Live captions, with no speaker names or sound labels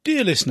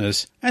Dear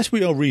listeners, as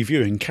we are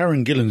reviewing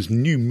Karen Gillan's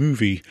new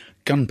movie,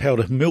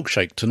 Gunpowder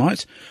Milkshake,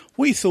 tonight,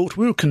 we thought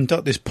we would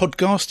conduct this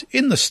podcast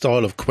in the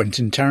style of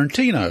Quentin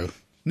Tarantino.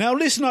 Now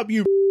listen up,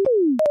 you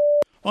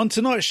On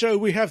tonight's show,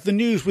 we have the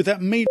news with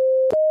that mean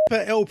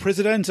El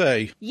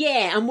Presidente.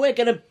 Yeah, and we're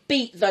going to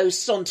beat those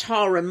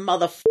Sontaran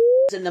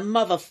motherfuckers in the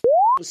motherfucking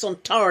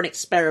Sontaran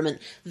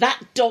experiment. That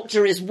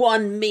doctor is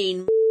one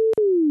mean.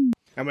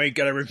 And we're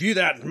going to review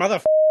that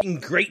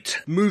motherfucking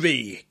great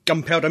movie,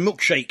 Gunpowder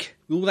Milkshake.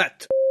 All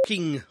that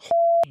fucking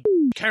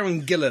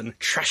Karen Gillan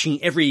trashing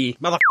every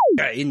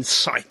motherfucker in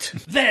sight.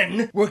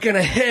 Then we're going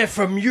to hear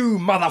from you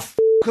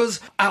motherfuckers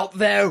out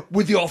there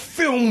with your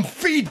film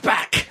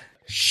feedback.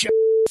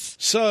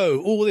 So,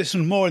 all this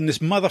and more in this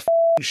motherfucking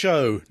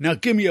show. Now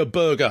give me a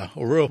burger,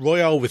 or a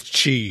Royale with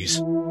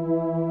cheese.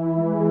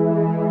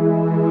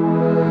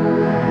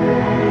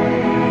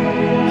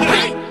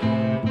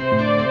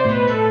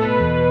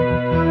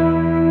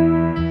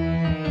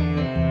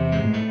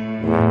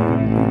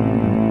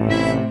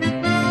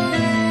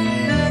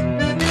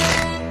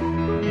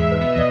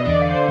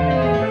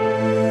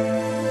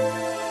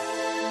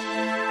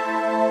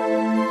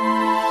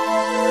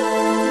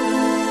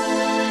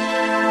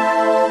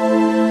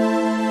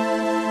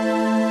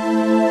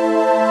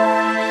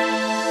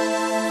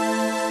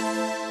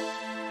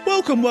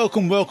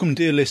 Welcome,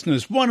 dear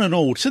listeners, one and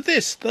all, to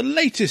this, the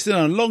latest in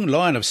a long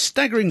line of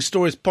Staggering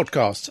Stories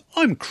podcasts.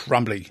 I'm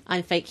Crumbly.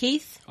 I'm Fake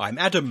Heath. I'm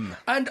Adam.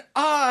 And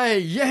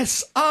I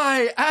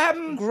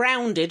am...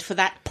 Grounded for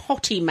that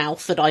potty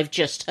mouth that I've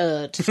just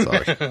heard.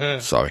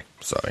 Sorry.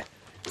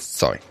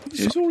 It's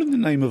all in the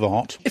name of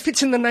art. If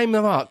it's in the name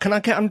of art, can I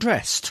get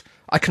undressed?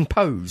 I can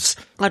pose.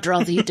 I'd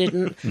rather you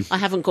didn't. I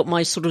haven't got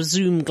my sort of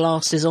Zoom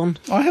glasses on.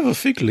 I have a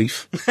fig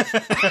leaf.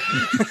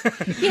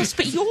 Yes,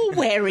 but you're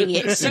wearing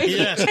it, so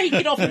you take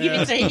it off and give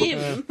it to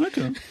him.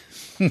 Okay.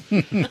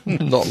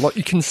 Not a lot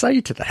you can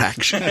say to that,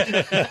 actually.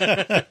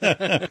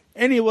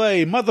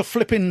 Anyway, mother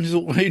flipping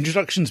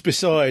introductions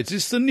besides.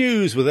 It's the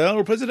news with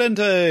El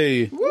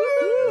Presidente. Woo!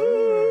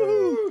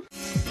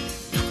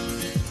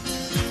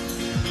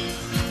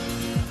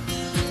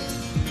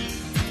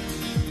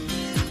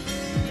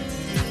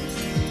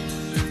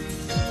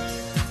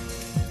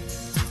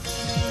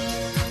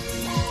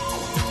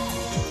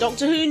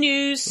 Doctor Who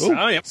news.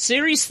 Oh, yeah.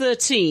 Series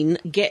 13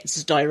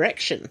 gets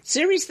direction.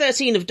 Series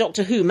 13 of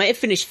Doctor Who may have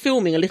finished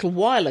filming a little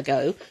while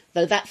ago,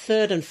 though that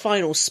third and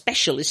final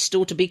special is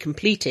still to be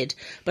completed,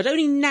 but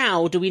only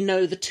now do we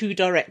know the two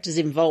directors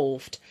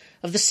involved.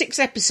 Of the 6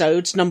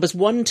 episodes, numbers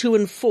 1, 2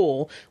 and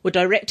 4 were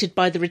directed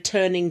by the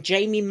returning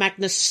Jamie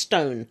Magnus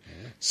Stone.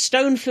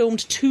 Stone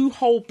filmed 2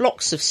 whole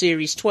blocks of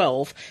Series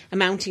 12,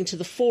 amounting to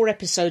the 4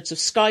 episodes of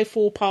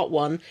Skyfall Part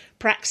 1,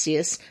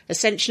 Praxeus,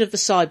 Ascension of the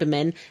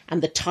Cybermen,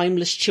 and The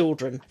Timeless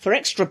Children. For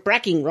extra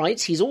bragging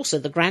rights, he's also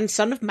the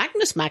grandson of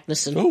Magnus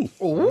Magnusson.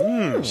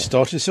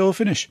 Start to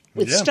finish.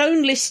 With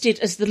Stone listed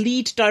as the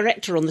lead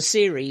director on the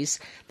series,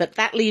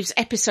 that leaves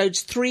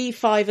episodes 3,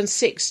 5 and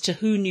 6 to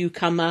Who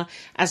newcomer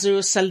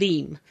Azur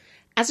Salim.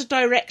 As a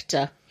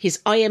director, his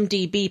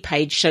IMDb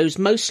page shows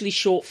mostly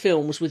short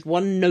films with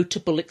one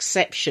notable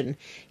exception.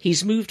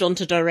 He's moved on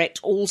to direct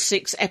all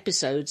 6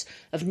 episodes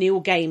of Neil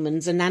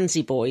Gaiman's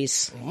Anansi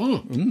Boys.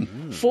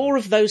 4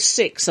 of those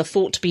 6 are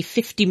thought to be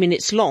 50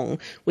 minutes long,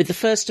 with the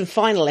first and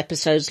final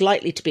episodes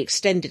likely to be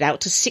extended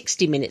out to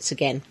 60 minutes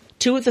again.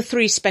 2 of the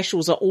 3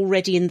 specials are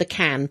already in the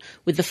can,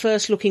 with the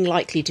first looking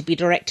likely to be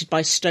directed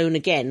by Stone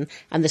again,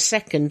 and the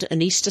second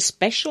an Easter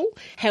special,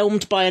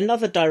 helmed by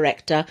another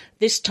director,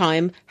 this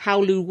time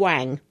Haolu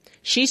Wang.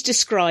 She's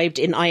described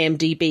in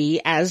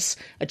IMDb as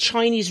a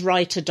Chinese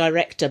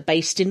writer-director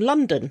based in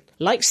London.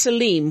 Like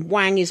Salim,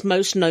 Wang is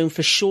most known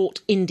for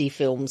short indie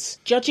films.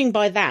 Judging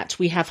by that,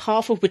 we have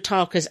half of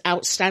Wataka's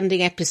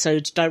outstanding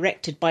episodes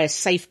directed by a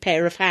safe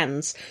pair of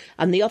hands,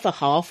 and the other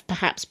half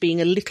perhaps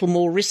being a little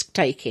more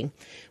risk-taking.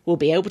 We'll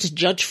be able to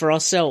judge for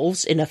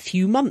ourselves in a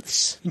few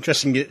months.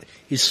 Interesting,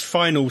 his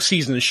final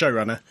season as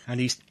showrunner, and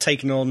he's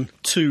taken on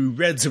 2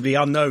 relatively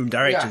unknown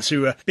directors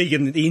who are big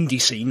in the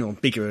indie scene, or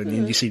bigger in the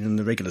indie scene than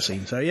the regular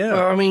scene. So, yeah.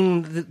 Well, I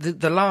mean,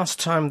 the last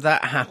time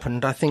that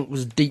happened, I think,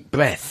 was Deep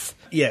Breath.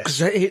 Yes.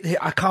 Because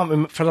I can't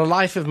remember, for the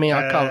life of me,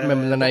 I can't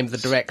remember the name of the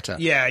director.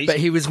 Yeah, but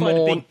he was quite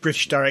more a big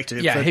British director.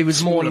 Yeah, he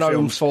was more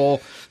known for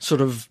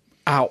sort of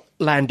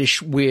outlandish,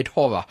 weird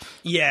horror.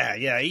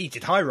 Yeah, he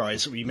did High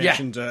Rise that we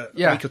mentioned a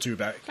week or 2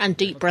 back. And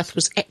Deep Breath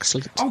was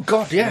excellent. Oh,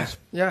 God, yeah.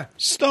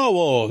 Star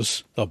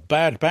Wars, The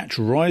Bad Batch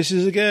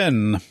rises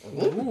again.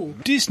 Ooh.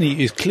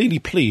 Disney is clearly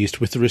pleased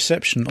with the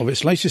reception of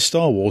its latest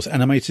Star Wars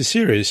animated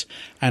series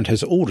and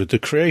has ordered the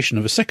creation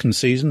of a second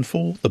season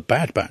for The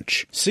Bad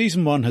Batch.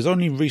 Season 1 has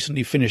only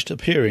recently finished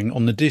appearing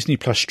on the Disney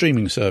Plus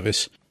streaming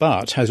service,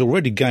 but has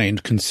already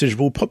gained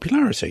considerable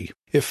popularity.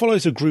 It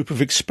follows a group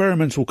of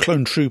experimental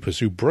clone troopers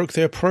who broke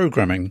their program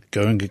programming,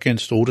 going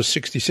against Order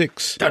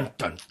 66. Dun,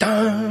 dun,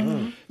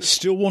 dun.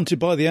 Still wanted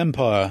by the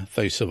Empire,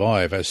 they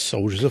survive as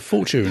soldiers of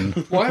fortune.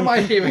 Why am I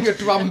hearing a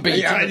drum beat?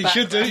 Yeah, in the you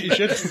should do. You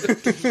should.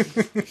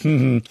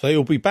 They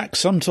will be back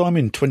sometime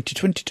in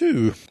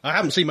 2022. I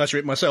haven't seen much of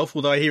it myself,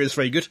 although I hear it's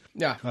very good.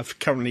 Yeah. I've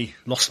currently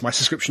lost my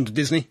subscription to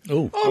Disney.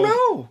 Oh,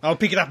 Oh, I'll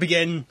pick it up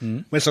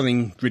again when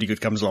something really good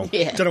comes along.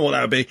 Yeah. Don't know what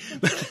that would be.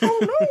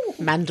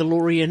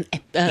 Mandalorian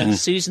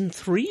season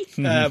 3?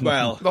 Well,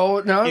 no.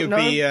 Oh, no, it would no.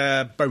 be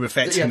Boba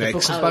Fett Yeah, the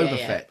next. Book of Oh, Boba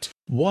yeah. Fett.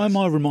 why am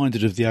I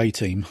reminded of the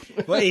A-Team?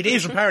 Well, it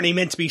is apparently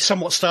meant to be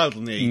somewhat styled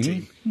on the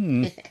A-Team,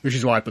 which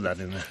is why I put that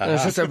in there.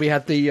 As I said, we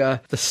had the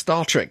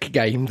Star Trek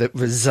game that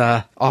was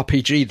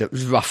RPG that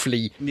was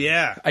roughly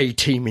Yeah.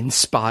 A-Team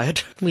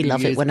inspired. We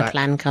love it Years when back. a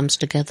plan comes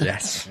together.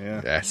 Yes,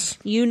 yes.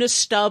 Eunice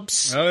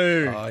Stubbs.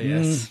 Oh,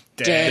 Yes.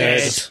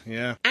 dead.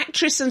 Yeah.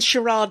 Actress and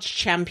charades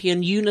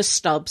champion Eunice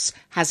Stubbs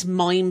has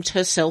mimed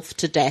herself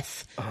to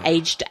death,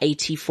 aged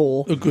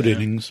 84. A good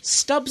innings.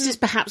 Stubbs is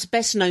perhaps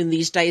best known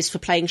these days for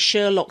playing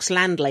Sherlock's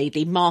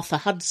landlady, Martha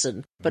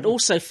Hudson, but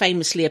also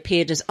famously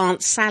appeared as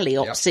Aunt Sally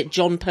opposite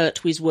John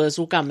Pertwee's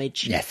Wurzel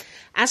Gummidge. Yes.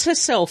 As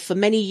herself, for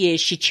many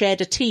years she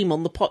chaired a team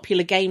on the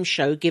popular game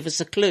show Give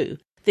Us a Clue.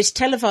 This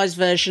televised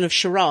version of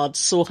charades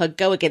saw her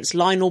go against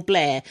Lionel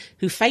Blair,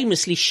 who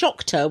famously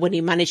shocked her when he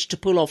managed to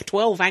pull off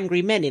 12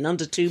 Angry Men in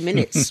under 2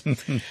 minutes.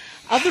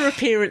 Other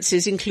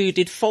appearances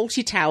included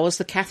Fawlty Towers,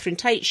 The Catherine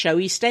Tate Show,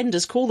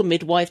 EastEnders, Call the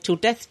Midwife, Till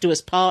Death Do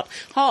Us Part,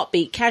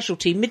 Heartbeat,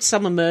 Casualty,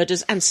 Midsummer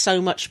Murders, and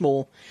so much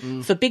more.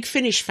 For Big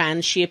Finish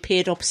fans, she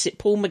appeared opposite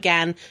Paul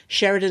McGann,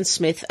 Sheridan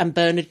Smith, and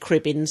Bernard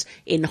Cribbins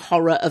in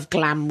Horror of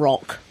Glam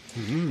Rock.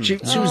 She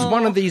was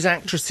one of these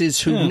actresses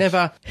who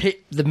never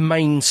hit the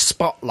main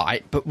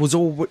spotlight, but was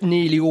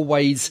nearly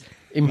always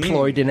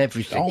employed in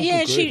everything.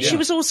 Yeah, she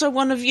was also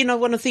one of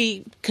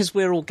the, because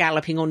we're all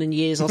galloping on in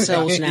years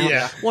ourselves now,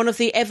 Yeah. one of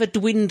the ever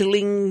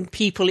dwindling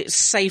people it's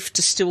safe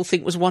to still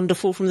think was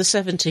wonderful from the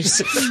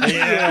 70s.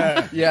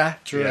 Yeah. Yeah,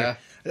 True. yeah.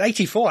 At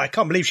 84, I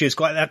can't believe she was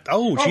quite that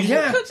old. Oh, She's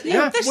yeah. this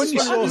When is you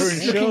what I saw was her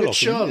in looking at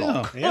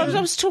Sherlock. Sherlock. I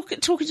was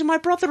talking to my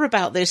brother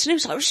about this, and he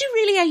was like, was she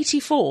really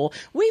 84?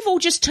 We've all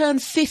just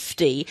turned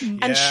 50,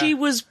 and Yeah. she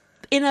was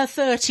in her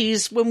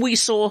 30s when we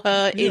saw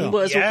her in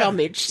Wurzel Yeah.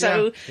 Gummidge.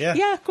 So,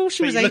 yeah, of course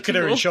she But was you 84. look at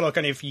her in Sherlock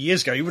only a few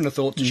years ago, you wouldn't have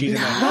thought that she's in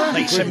her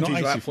late 70s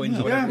at that point,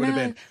 or whatever it would have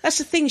been. That's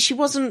the thing. She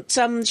wasn't.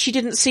 She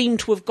didn't seem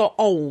to have got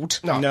old.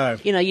 No.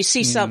 You know, you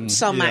see some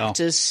yeah.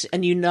 actors,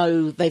 and you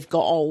know they've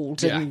got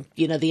old, and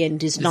you know the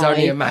end is It's nigh.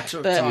 only a matter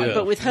of time.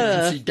 But with You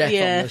her, can see death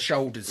yeah, on the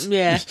shoulders.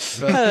 yeah,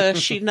 her,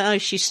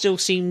 she still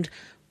seemed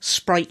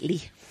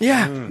sprightly.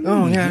 Yeah.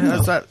 Oh,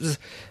 yeah. That was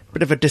a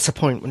bit of a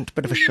disappointment,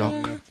 bit of a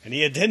shock.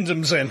 Any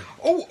addendums then?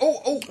 Oh,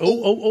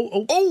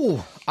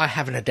 I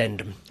have an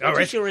addendum. All What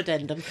right. is your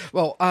addendum?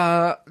 Well,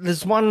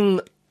 there's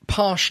one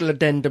partial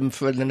addendum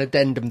for an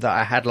addendum that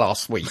I had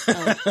last week.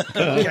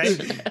 Okay.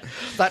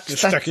 That's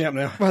stacking up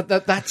now. Well,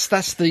 that's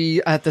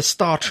the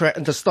Star Trek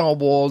and the Star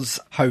Wars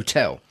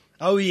hotel.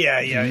 Oh, yeah.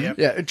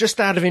 Yeah,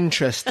 just out of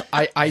interest,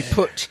 I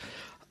put.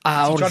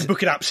 Try to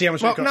book it up, see how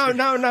much Well, it costs.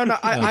 no.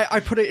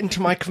 I put it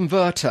into my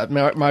converter,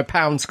 my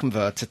pounds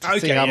converter, to see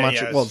Okay, how yeah, much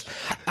yeah, it was.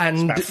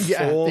 And About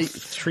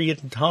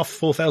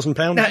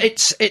 £4,500 no,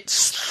 it's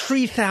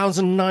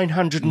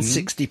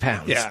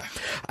 £3,960. Yeah.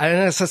 And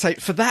as I say,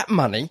 for that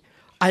money,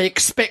 I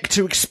expect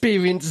to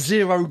experience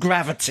zero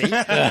gravity.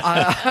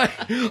 I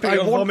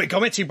want, vomit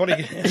comments, you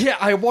probably... yeah,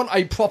 I want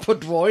a proper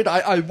droid.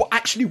 I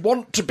actually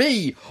want to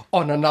be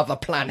on another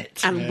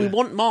planet. And we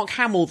want Mark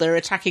Hamill there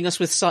attacking us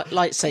with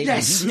lightsabers.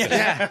 Yes,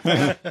 yeah,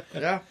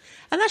 yeah.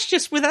 And that's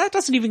just that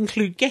doesn't even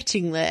include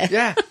getting there.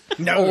 Yeah.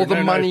 No, All the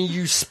no. money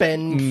you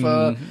spend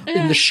for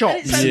in the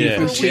shops. It's only Yeah.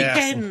 for a Yeah.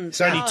 weekend. It's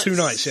only Oh, 2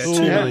 nights, yeah. 2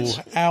 Ooh, nights.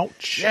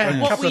 ouch.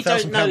 Yeah. What couple we of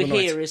 £1,000 don't know a night.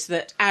 here is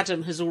that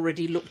Adam has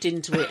already looked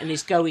into it and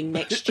is going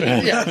next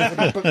year.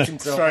 Yeah, booked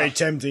himself Very up.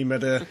 tempting,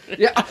 but...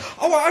 Yeah.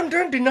 Oh, I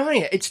don't deny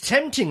it. It's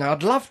tempting.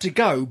 I'd love to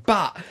go,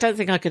 but I don't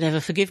think I could ever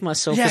forgive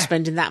myself Yeah. for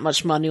spending that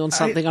much money on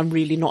something I'm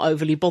really not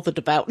overly bothered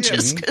about.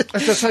 Just 'cause-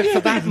 as I say, for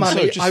that even so,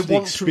 money, just I the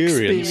want to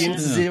experience.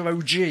 experience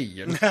zero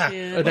G and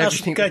Well, that's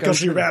everything going that to cost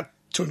goes you with it. about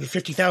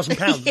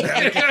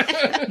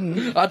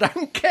 £250,000. I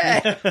don't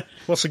care.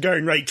 What's the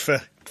going rate for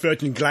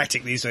Virgin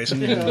Galactic these days?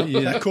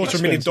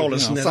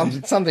 $250,000. And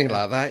then- Something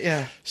like that.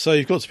 Yeah. So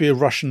you've got to be a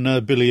Russian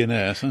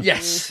billionaire. So.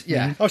 Yes.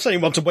 Yeah. I certainly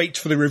want to wait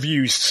for the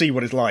reviews to see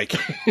what it's like.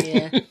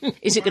 yeah.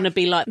 Is it going to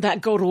be like that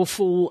god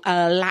awful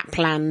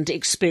Lapland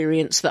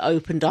experience that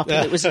opened up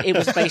and it was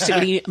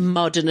basically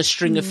mud and a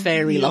string of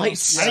fairy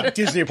lights? I think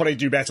Disney will probably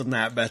do better than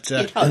that, but...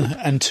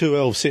 And 2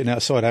 elves sitting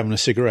outside having a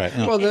cigarette.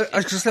 Oh. Well,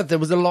 as I said, there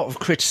was a lot of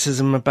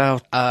criticism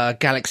about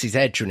Galaxy's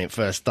Edge when it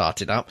first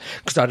started up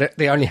because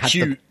they only had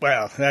the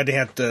Well, they only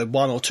had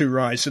 1 or 2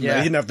 rides, and Yeah.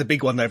 they didn't have the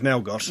big one they've now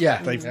got.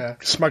 Yeah. They've Yeah.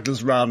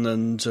 Smuggler's Run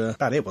and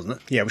about it, wasn't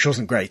it? Yeah, which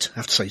wasn't great, I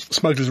have to say.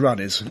 Smuggler's Run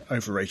is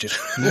overrated.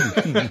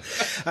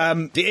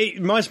 It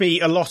reminds me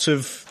a lot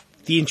of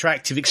the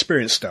interactive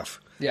experience stuff.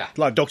 Yeah.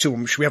 Like Doctor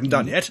Who, which we haven't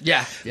done yet.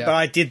 Yeah, yeah. But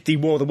I did the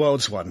War of the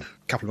Worlds one a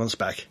couple of months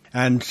back.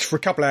 And for a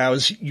couple of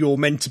hours, you're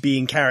meant to be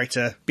in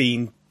character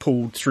being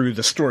pulled through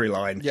the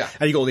storyline. Yeah.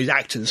 And you got all these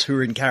actors who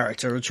are in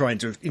character and trying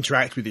to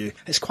interact with you.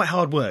 It's quite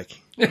hard work.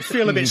 I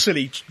feel a bit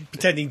silly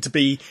pretending to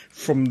be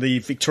from the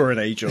Victorian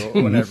age or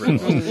whatever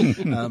it was.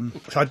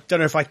 So I don't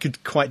know if I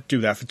could quite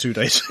do that for 2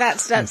 days. That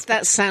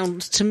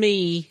sounds, to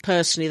me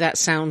personally, that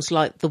sounds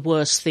like the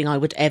worst thing I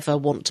would ever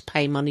want to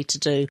pay money to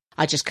do.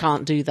 I just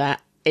can't do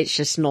that. It's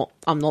just not,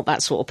 I'm not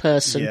that sort of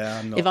person. Yeah,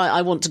 I'm not. If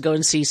I want to go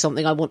and see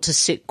something, I want to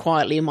sit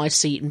quietly in my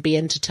seat and be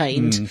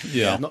entertained.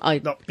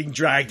 Not being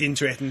dragged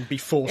into it and be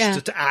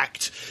forced to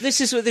act.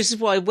 This is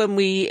why when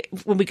we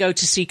go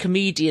to see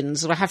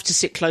comedians, I have to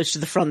sit close to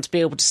the front to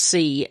be able to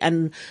see,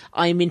 and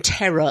I'm in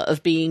terror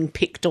of being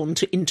picked on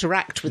to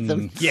interact with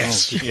them.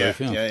 Yes,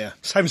 yeah.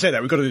 So having said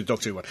that, we've got to do the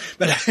Doctor Who one.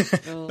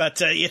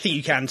 But I think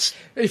you can.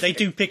 They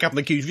do pick up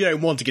the cues. If you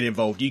don't want to get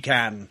involved, you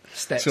can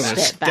Step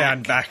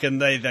stand back,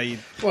 and the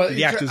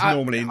actors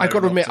normally. I got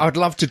to admit, I'd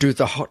love to do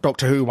the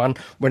Doctor Who one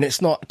when it's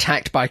not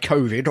attacked by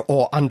COVID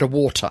or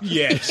underwater.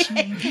 Yes,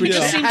 Which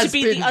seems to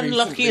be the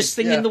unluckiest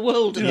thing in the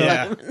world at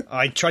the moment.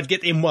 I tried to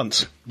get in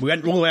once. We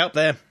went all the way out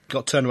there.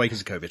 Got turned away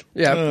because of COVID.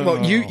 Yeah,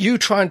 well, you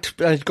tried,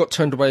 got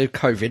turned away with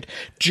COVID.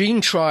 Jean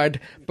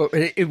tried, but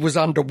it was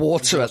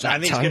underwater at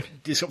that time.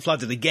 It's got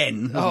flooded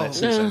again.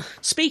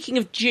 Speaking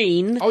of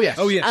Jean,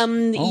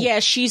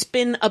 yes. She's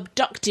been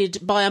abducted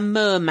by a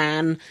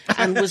merman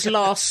and was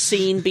last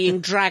seen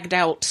being dragged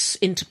out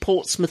into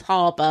Portsmouth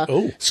Harbour,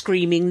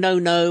 screaming,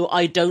 "No,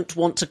 I don't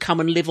want to come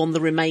and live on the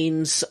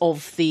remains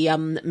of the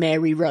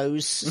Mary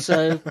Rose."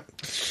 So.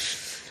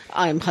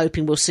 I'm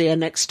hoping we'll see her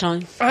next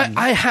time.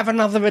 I have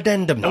another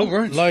addendum now.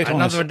 Oh, right.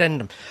 Another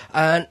addendum.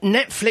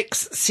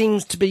 Netflix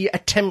seems to be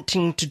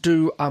attempting to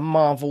do a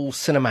Marvel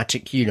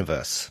Cinematic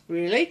Universe.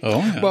 Really? Oh,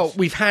 yes. Well,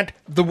 we've had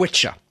The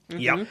Witcher.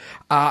 Yeah.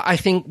 I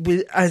think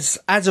as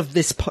of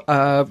this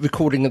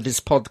recording of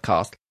this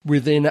podcast,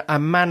 within a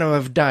matter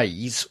of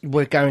days,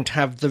 we're going to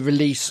have the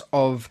release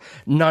of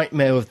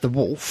Nightmare of the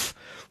Wolf,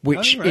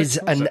 which is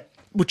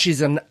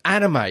an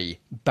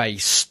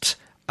anime-based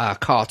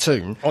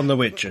cartoon on The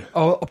Witcher,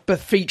 but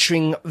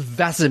featuring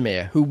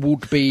Vesemir, who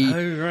would be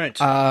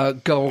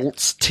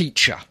Geralt's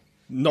teacher.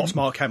 Not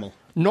Mark Hamill.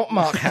 Not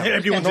Mark Hamill.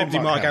 Everyone's empty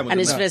Mark Hamill. And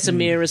it's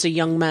Vesemir as a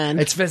young man.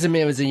 It's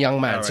Vesemir as a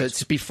young man, so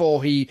it's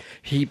before he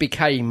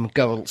became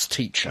Geralt's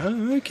teacher.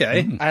 Oh,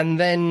 okay. And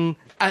then,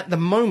 at the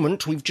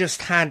moment, we've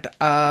just had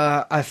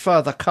a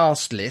further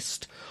cast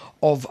list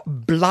of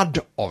Blood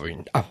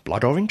Origin,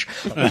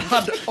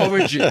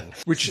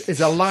 which is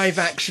a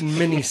live-action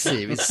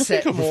miniseries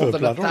set more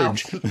than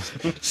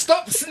 1,000.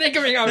 Stop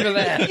sniggering over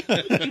there!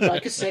 Would you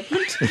like a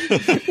segment?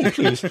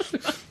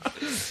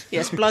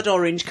 Yes, Blood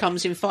Orange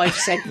comes in 5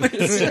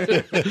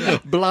 segments.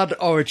 Blood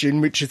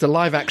Origin, which is a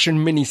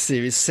live-action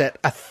miniseries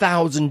set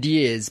 1,000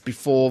 years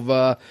before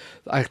the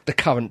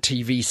current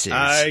TV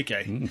series.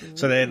 Okay.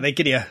 So they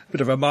give you a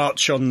bit of a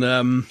march on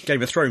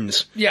Game of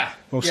Thrones. Yeah.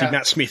 Obviously,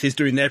 Matt Smith is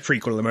doing their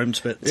prequel at the moment.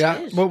 But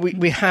well,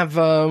 we have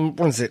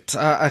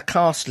a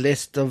cast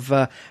list of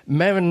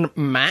Merrin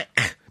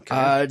Mack,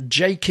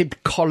 Jacob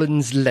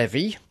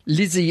Collins-Levy,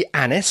 Lizzie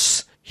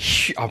Annis,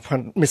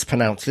 I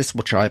mispronounced this,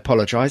 which I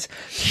apologise,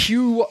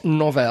 Hugh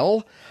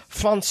Novell,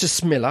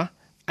 Francis Miller,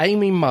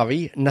 Amy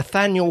Murray,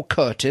 Nathaniel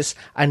Curtis,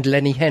 and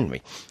Lenny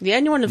Henry. The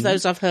only one of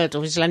those I've heard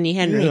of is Lenny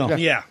Henry.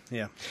 Yeah.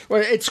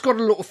 Well, it's got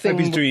a little thing.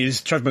 He's doing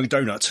his Trevor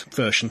McDonald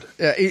version.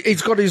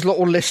 He's got his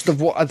little list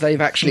of what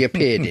they've actually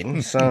appeared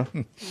in. So,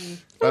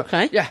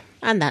 okay. Yeah.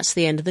 And that's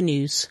the end of the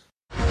news.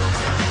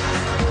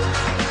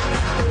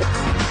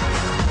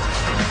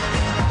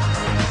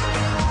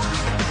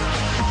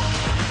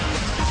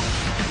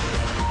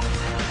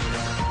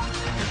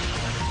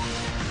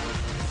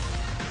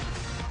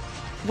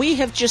 We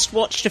have just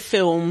watched a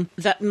film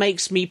that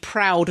makes me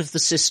proud of the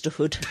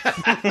sisterhood.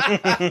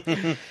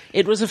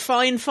 It was a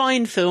fine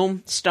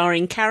film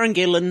starring Karen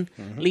Gillan,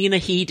 Lena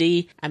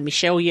Headey and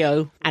Michelle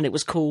Yeoh, and it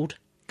was called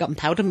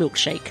Gunpowder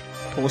Milkshake.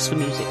 Pause for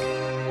music.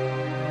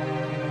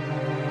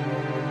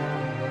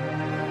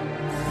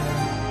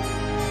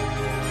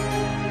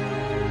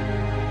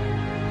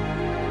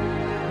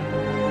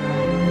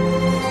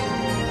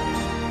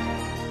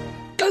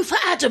 Go for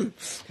Adam!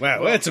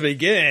 Well, where to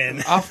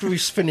begin? After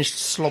we've finished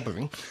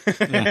slobbering.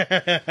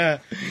 So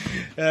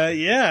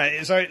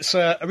it's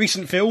a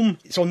recent film.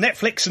 It's on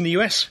Netflix in the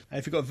US.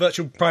 If you've got a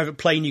virtual private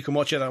plane, you can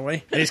watch it that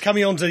way. And it's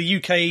coming onto the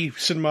UK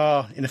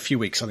cinema in a few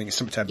weeks. I think it's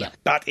September. Yeah.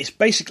 But it's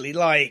basically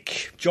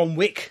like John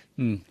Wick,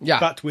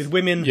 but with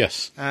women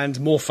and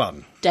more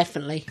fun.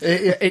 Definitely.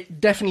 It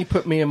definitely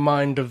put me in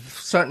mind of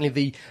certainly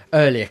the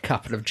earlier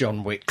couple of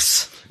John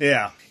Wicks.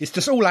 Yeah. It's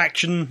just all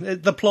action.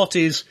 The plot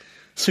is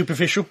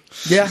superficial.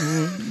 Yeah.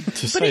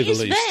 To say the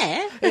least.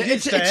 There.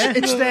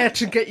 It's there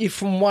to get you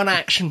from one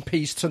action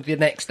piece to the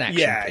next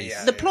action piece.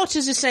 Yeah. The plot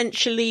is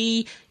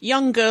essentially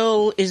young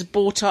girl is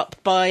brought up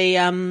by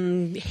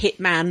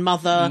hitman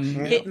mother.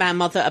 Hitman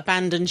mother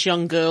abandons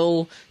young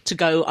girl to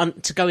go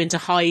into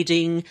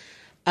hiding.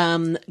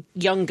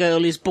 Young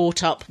girl is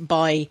brought up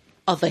by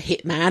other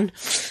hitman.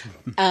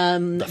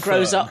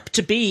 Grows up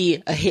to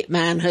be a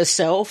hitman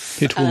herself.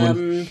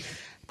 Hitwoman.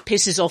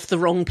 pisses off the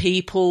wrong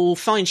people,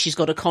 finds she's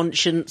got a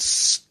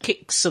conscience,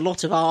 kicks a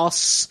lot of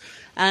arse,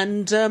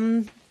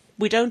 and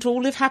we don't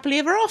all live happily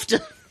ever after.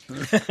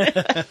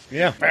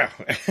 Yeah, well,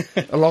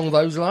 Along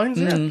those lines,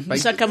 yeah.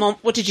 So come on,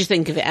 what did you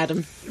think of it,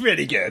 Adam?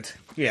 really good.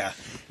 Yeah.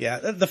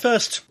 The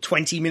first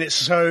 20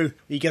 minutes or so,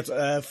 you get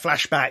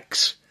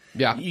flashbacks.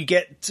 Yeah. You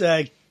get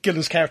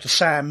Gillen's character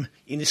Sam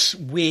in this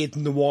weird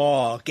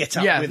noir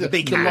get-up Yeah, with the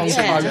big hat. long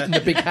Yeah. coat and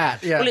the big hat.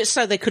 Yeah. Well, it's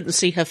so they couldn't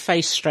see her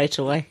face straight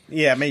away.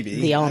 Yeah, maybe.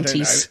 The I don't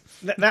aunties.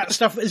 know. That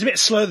stuff is a bit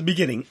slow at the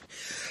beginning.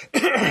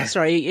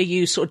 Sorry, are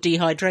you sort of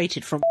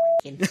dehydrated from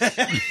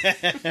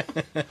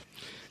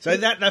So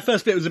that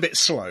first bit was a bit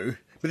slow.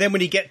 But then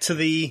when you get to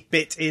the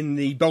bit in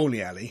the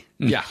bowling alley,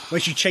 Yeah. where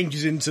she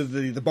changes into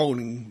the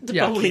bowling, the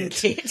Yeah. bowling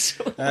kit?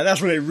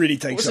 that's when it really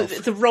takes Was off.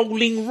 it the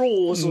rolling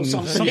roars or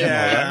something?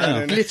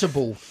 Yeah, Glitter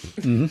ball.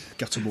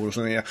 gutter ball or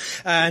something. Yeah.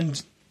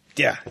 And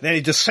yeah, then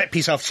it just set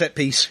piece after set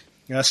piece.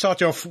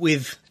 Start off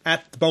with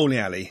at the bowling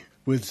alley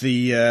with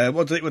the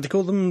what do they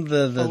call them?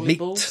 The Bowling meat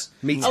balls?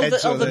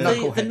 heads or the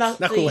knuckleheads.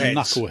 knuckleheads.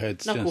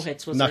 Knuckleheads. yes.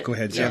 Knuckleheads, was Knuckleheads.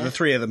 it? Yeah, the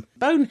three of them.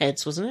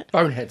 Boneheads, wasn't it?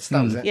 Boneheads,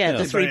 that was it. Yeah,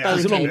 the three yeah. It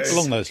was boneheads.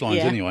 Along those lines,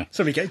 Yeah. anyway.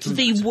 Somebody gets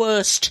The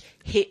worst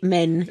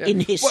hitmen in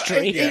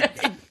history.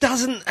 It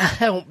doesn't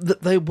help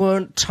that they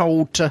weren't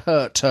told to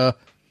hurt her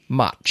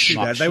much.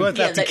 Yeah, they weren't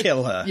allowed Yeah, to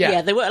kill her. Yeah.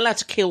 Yeah, they weren't allowed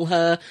to kill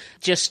her,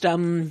 just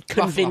convince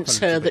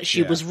up a her little that bit,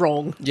 she yeah. was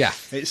wrong. Yeah.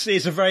 It's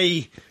a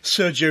very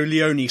Sergio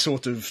Leone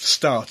sort of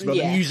start. You've got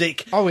Yeah. the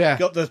music. Oh, yeah. You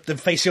got the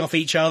facing off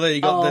each other.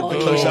 You got the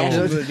close yeah.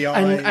 ups of the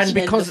eyes. And then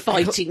because the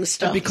fighting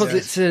stuff. and because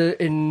it's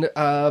in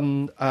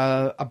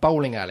a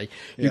bowling alley,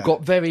 you've Yeah.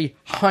 got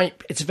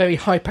it's very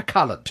hyper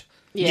coloured.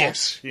 Yeah.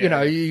 Yes. Yeah. You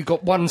know, you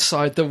got one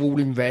side they're all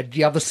in red,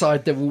 the other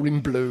side they're all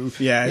in blue.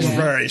 Yeah, it's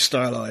very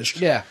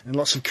stylised. Yeah. And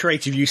lots of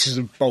creative uses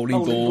of bowling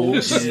Bowling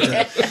balls. balls.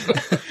 And,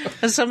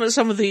 And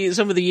some of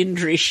the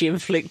injuries she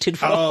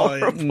inflicted were oh,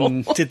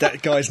 horrible. did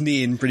that guy's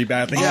knee in pretty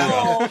badly.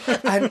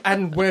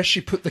 and where she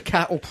put the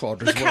cattle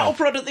prod as The well. cattle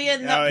prod at the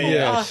end. That Oh, poor-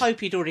 yes. I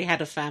hope he'd already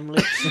had a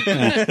family.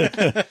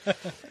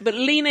 But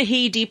Lena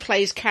Headey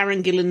plays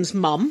Karen Gillan's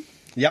mum.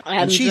 Yep. And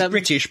And, she's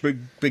British, but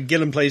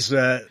Gillan plays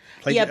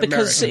Yeah,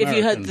 because American. if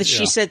you heard that,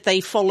 she said they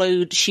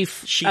followed.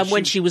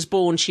 When she was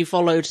born, she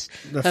followed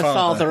her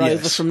father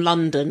over yes. from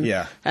London.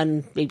 Yeah.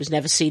 and he was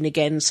never seen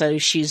again. So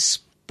she's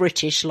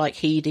British like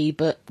Headey,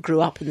 but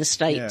grew up in the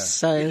States. Yeah.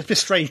 So It's a bit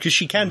strange because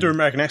she can do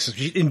American accents.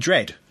 She's in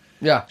Dread.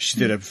 Yeah. She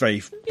did a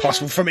very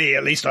possible for me,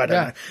 at least. I don't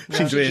Yeah. know.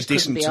 Seems to be a just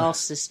couldn't decent. be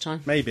asked this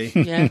time. Maybe.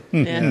 Yeah,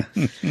 yeah.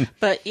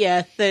 But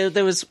yeah,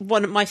 there was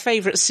one of my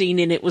favourite scene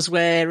in it was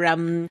where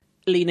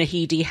Lena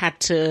Headey had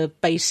to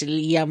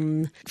basically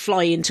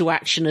fly into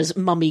action as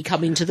Mummy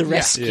coming to the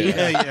rescue.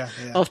 Yeah.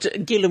 After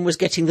Gillan was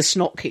getting the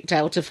snot kicked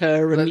out of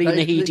her, and Lena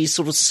Headey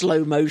sort of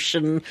slow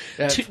motion,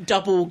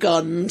 double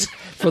gunned.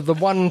 For the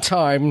one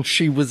time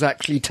she was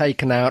actually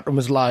taken out and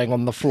was lying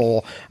on the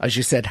floor, as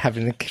you said,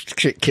 having a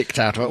kicked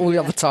out of her. All the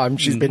other time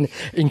she's been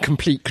in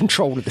complete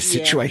control of the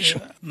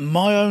situation.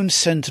 My own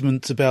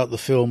sentiments about the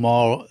film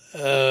are...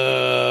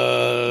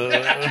 You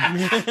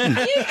didn't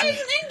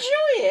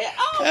enjoy it?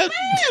 Oh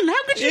man,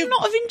 how could you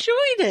not have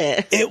enjoyed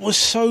it? it was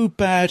so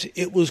bad,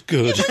 it was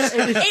good.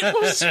 It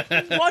was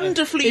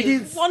wonderfully.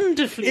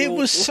 It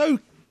was awful. so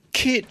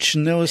kitsch,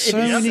 and there were so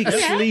many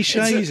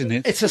cliches in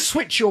it. It's a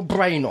switch your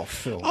brain off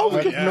film. Oh, I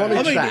acknowledge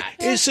I mean, that.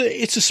 it's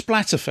a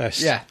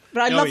splatterfest. Yeah.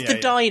 But I Oh, love yeah, the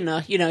yeah.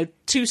 diner.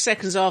 2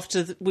 seconds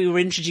after we were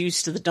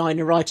introduced to the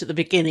diner right at the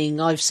beginning,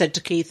 I've said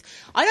to Keith,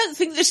 I don't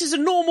think this is a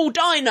normal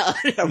diner.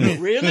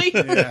 Really?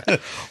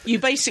 You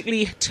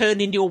basically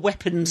turn in your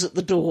weapons at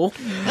the door.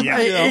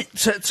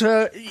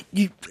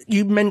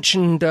 You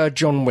mentioned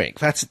John Wick.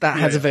 That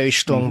has a very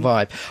strong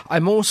vibe.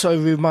 I'm also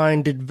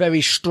reminded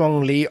very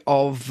strongly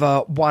of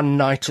One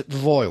Night at the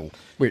Royal,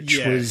 which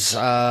Yes. was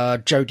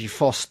Jodie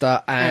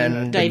Foster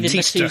and David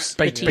Batista.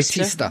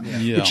 Batista.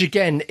 Yeah. which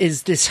again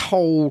is this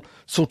whole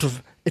sort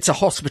of. It's a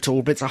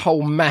hospital, but it's a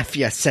whole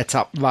mafia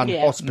set-up run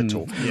Yeah.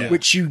 hospital, Yeah.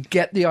 which you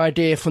get the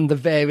idea from the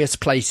various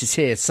places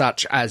here,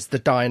 such as the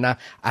diner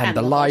and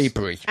the the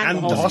library. And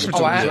And the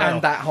hospital. Oh, as well.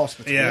 and that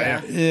hospital.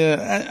 Yeah.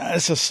 Yeah,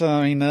 as I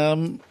say,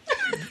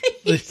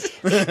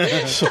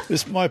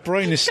 my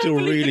brain is still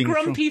Really reeling. From,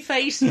 grumpy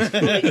faces.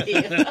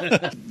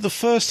 the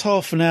first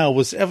half an hour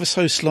was ever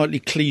so slightly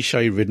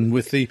cliche-ridden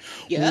with the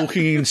Yeah.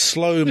 walking in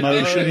slow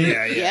motion.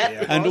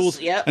 Yeah, And all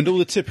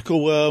the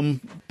typical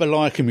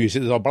balalaika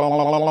music. Like, blah,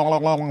 blah, blah, blah,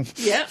 blah, blah.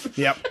 yeah.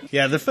 Yep.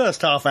 Yeah, the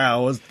first half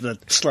hour was the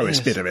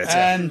slowest bit of it.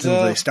 And,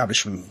 the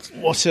establishment.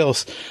 What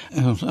else?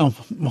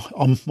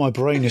 My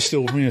brain is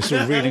still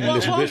reeling a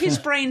little While bit. his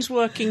brain's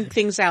working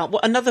things out,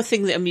 another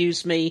thing that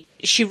amused me,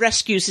 she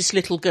rescues this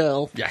little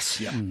girl. Yes.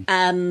 Yeah.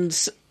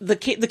 And the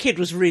kid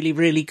was really,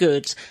 really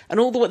good, and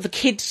the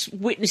kid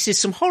witnesses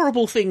some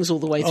horrible things all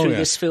the way through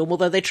this film.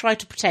 Although they try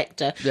to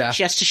protect her,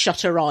 she has to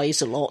shut her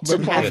eyes a lot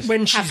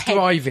when she's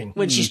driving.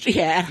 When she's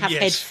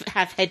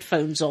have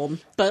headphones on.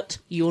 But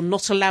you're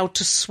not allowed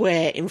to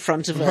swear in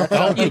front of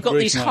her. You've got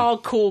these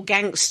hardcore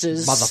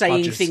gangsters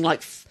saying things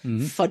like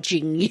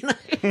fudging, you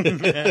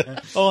know.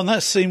 Oh, and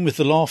that scene with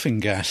the laughing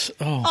gas.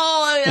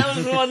 Oh, that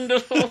was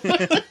wonderful.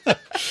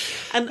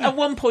 And at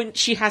one point,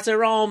 she has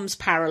her arms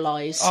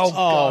paralysed. Oh,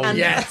 God, and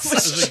yes. that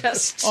was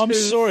just I'm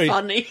sorry.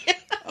 funny.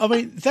 I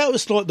mean, that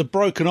was like the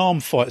broken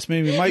arm fights me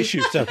and my mates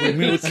used to have when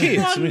we were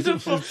kids. I mean,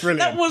 Wonderful. brilliant.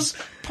 That was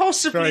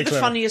possibly Very the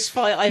clever. funniest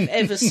fight I've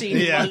ever seen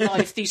in my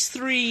life. These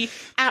three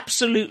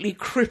absolutely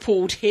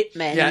crippled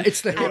hitmen. Yeah,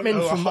 it's the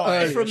hitmen from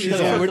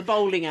the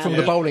bowling alley. From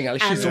the bowling alley.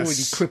 She's And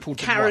already crippled.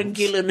 Karen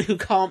Gillan, who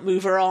can't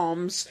move her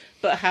arms,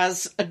 but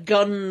has a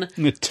gun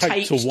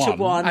taped to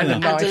one. And a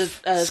and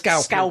knife. a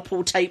Scalpel.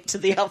 scalpel taped to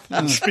the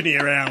other. Spinning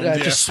around.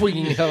 Just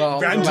swinging her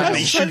arms. Randomly around.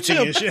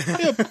 shooting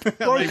it.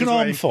 broken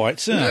arm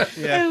fights, yeah.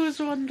 It was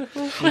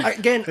wonderful.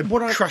 Again,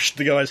 what I Crushed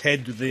the guy's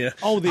head with the...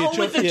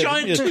 with the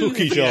giant tooth.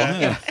 cookie jar.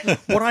 Yeah.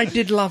 what I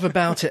did love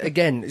about it,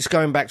 again, is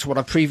going back to what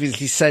I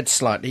previously said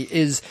slightly,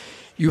 is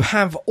you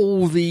have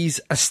all these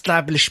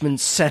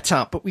establishments set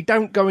up, but we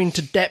don't go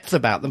into depth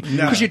about them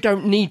because you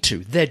don't need to.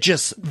 They're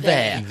just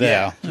there.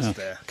 There. Just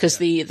there. Because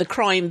the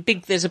crime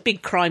there's a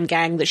big crime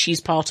gang that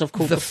she's part of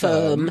called the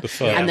Firm. The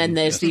Firm, And then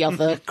there's the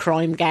other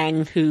crime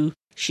gang who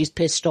she's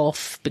pissed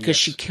off because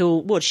she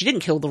didn't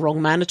kill the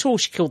wrong man at all.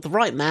 She killed the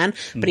right man,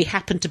 but he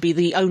happened to be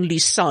the only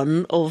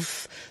son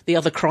of the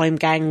other crime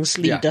gang's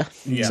leader.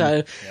 Yeah.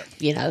 So,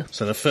 you know.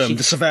 So the firm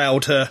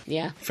disavowed her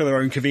for their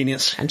own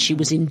convenience. And she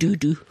was in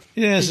doo-doo.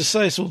 Yeah, as I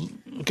say, so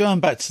going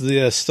back to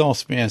the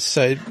start of me, as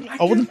I say,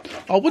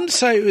 I wouldn't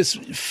say it was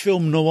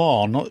film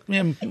noir, not He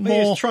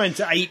more was trying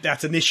to ape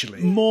that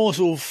initially. more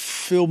sort of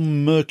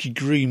film murky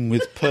green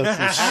with purple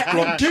splotches.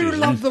 I do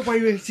love the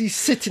way he's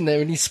sitting there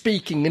and he's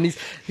speaking and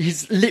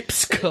his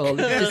lips curl in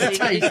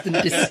distaste and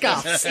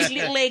disgust. His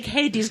little egg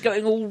head is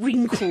going all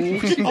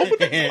wrinkled.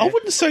 I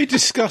wouldn't say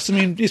disgust. I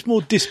mean, it's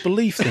more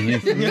disbelief than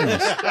anything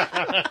else.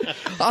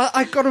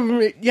 I got to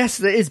admit, yes,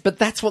 there is, but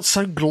that's what's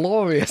so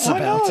glorious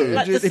about it.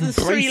 Like the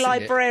Embracing three it.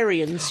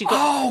 librarians. You've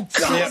got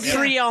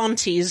three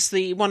aunties,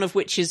 one of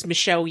which is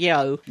Michelle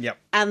Yeoh. Yep.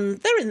 And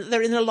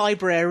they're in a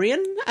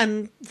librarian,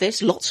 and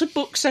there's lots of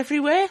books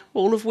everywhere,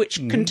 all of which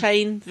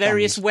contain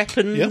various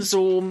weapons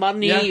or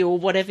money or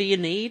whatever you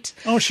need.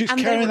 Oh, she's And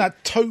they carrying were-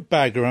 that tote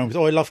bag around with,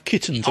 I love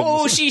kittens. on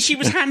Oh, the- she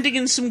was handing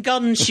in some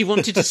guns she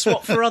wanted to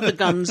swap for other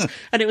guns,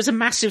 and it was a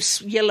massive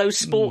yellow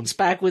sports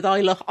bag with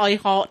I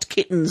Heart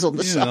Kittens on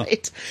the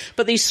side.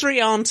 But these three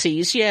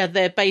aunties,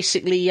 they're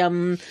basically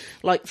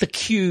like the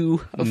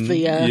Q of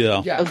the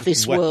of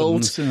this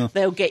Weapons, world.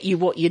 They'll get you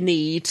what you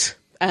need.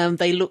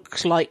 They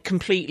look like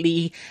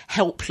completely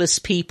helpless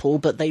people,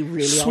 but they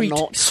really are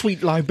not.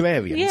 Sweet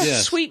librarians. Yeah,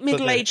 Yes, sweet but they're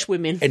middle-aged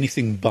women.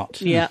 Anything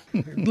but. Yeah.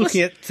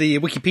 Looking at the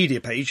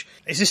Wikipedia page,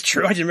 is this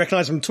true? I didn't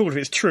recognise them at all if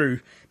it's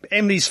true. But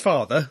Emily's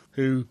father,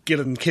 who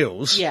Gillan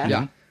kills,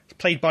 Yeah. is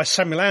played by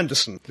Samuel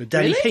Anderson, the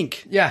Danny Really?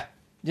 Pink. Yeah.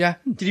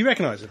 Did you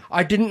recognise him?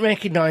 I didn't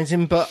recognise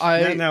him, but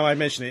Now I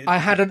mention it. I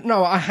had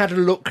a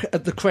look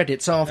at the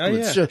credits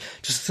afterwards,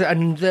 yeah.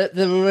 and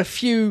there were a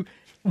few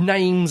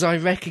names I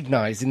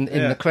recognise in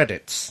the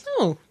credits.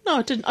 Oh, no,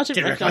 I didn't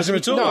recognise him him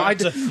at all. No, I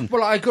did.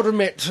 Well, I got to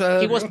admit,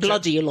 He was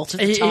bloody a lot of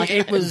the time.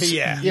 It was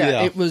Yeah.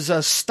 It was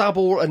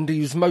stubble, and he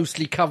was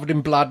mostly covered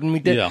in blood, and we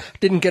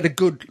didn't get a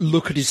good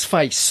look at his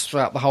face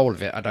throughout the whole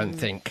of it. I don't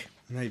think.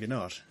 Maybe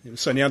not. It was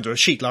certainly under a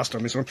sheet last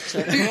time we saw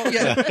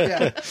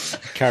him.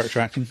 Character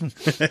acting.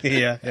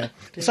 yeah.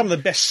 Some of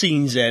the best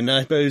scenes then,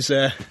 I suppose,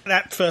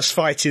 that first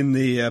fight in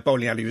the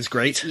bowling alley was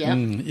great. Yeah.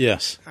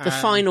 Yes. The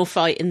final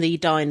fight in the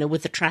diner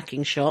with the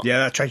tracking shot. Yeah,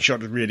 that train shot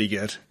was really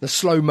good. The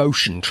slow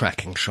motion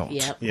tracking shot.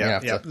 Yeah.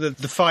 Yeah. The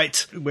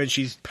fight when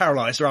she's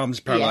paralysed, her arm's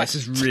paralysed,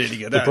 is really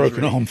good. The That was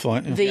broken really- arm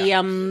fight.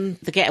 Yeah.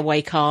 The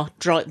getaway car,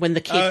 when the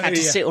kid had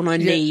to sit on her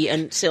knee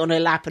and sit on her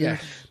lap and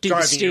do the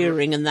Driving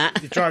steering and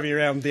that. Driving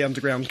around the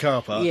underground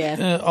car park.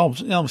 Yeah.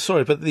 I'm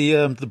sorry, but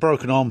the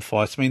broken arm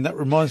fight, I mean, that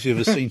reminds me of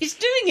a scene. He's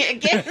doing it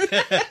again.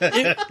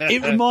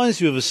 It reminds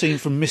you of a scene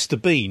from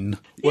Mr. Bean,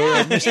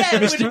 where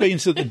Mr.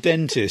 Bean's at the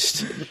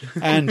dentist,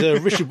 and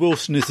Richard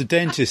Wilson is the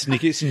dentist, and he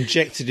gets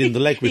injected in the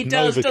leg with He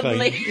does, doesn't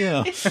Novocaine. he?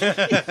 Yeah,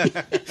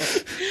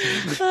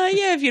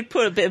 If you'd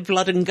put a bit of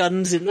blood and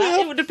guns in that,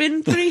 it would have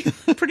been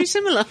pretty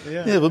similar.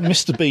 yeah, but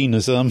Mr. Bean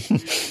is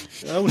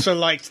I also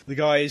liked the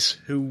guys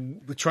who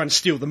were trying to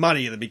steal the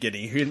money at the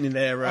beginning, who in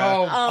their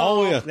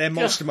their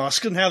monster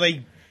mask, and how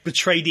they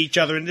betrayed each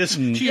other, and just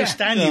she was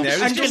standing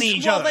there and killing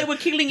each While other. they were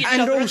killing each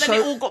And other, and also-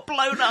 then it all got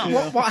blown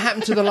up. What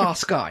happened to the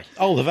last guy?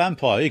 Oh, the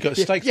vampire. He got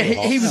staked. Yeah, to the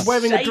heart. he was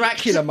wearing a Staked.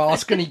 Dracula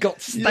mask and he got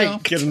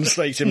staked. Gillan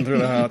staked him through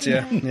the heart,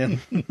 yeah.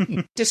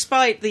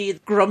 Despite the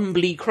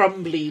grumbly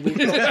crumbly we've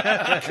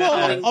got.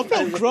 Well, I'm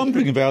not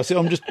grumbling about it.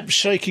 I'm just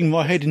shaking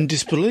my head in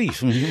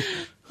disbelief.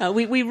 I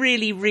mean, We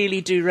really,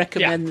 really do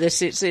recommend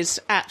this. It's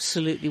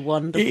absolutely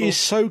wonderful. it is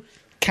so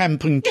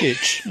camp and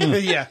kitsch.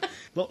 Yeah.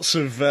 Lots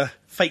of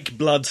fake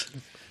blood.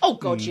 Oh,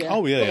 God, yeah.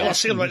 Oh, yeah. Well,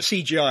 sort of like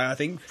CGI, I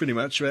think, pretty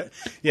much. But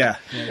yeah,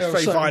 it's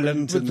very So,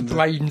 violent. with the and,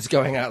 brains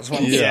going out as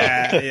well.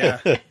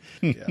 yeah.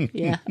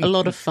 Yeah, a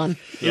lot of fun.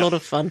 A lot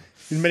of fun.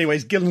 In many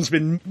ways, Gillen's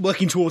been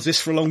working towards this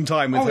for a long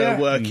time with Oh, her yeah.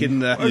 work in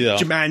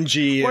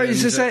Jumanji Well, and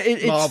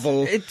it's,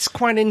 Marvel. it's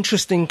quite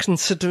interesting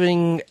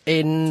considering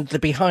in the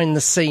behind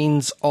the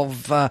scenes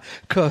of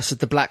Curse of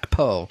the Black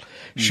Pearl,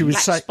 she was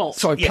Black saying, Spot.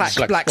 sorry, Yes.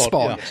 Black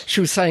Spot. yeah. She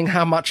was saying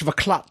how much of a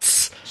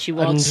klutz She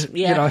was, and,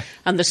 yeah. you know,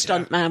 and the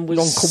stuntman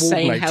was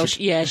saying how,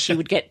 non-coordinated. she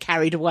would get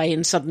carried away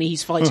and suddenly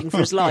he's fighting for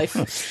his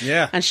life.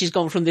 Yeah. And she's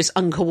gone from this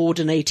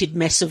uncoordinated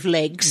mess of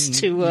legs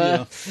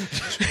to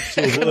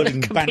Sort of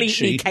whirling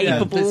completely banshee.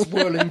 capable. this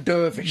whirling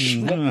dervish.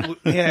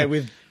 Yeah,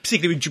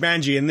 particularly with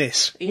Jumanji in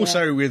this. Yeah.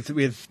 Also with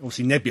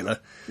obviously Nebula.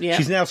 Yeah.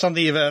 She's now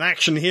something of an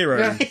action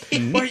hero.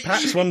 Yeah.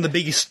 Perhaps one of the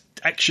biggest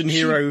action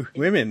hero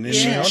women in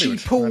She Hollywood.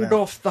 pulled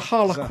off the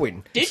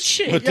Harlequin. Did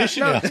she?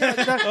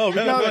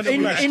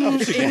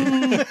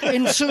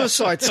 In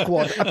Suicide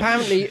Squad,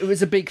 apparently it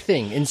was a big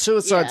thing. In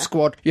Suicide Yeah.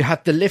 Squad, you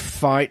had the lift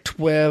fight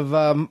where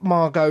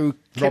Margot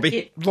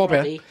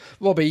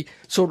Robbie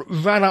sort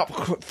of ran up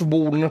the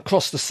wall and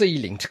across the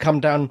ceiling to come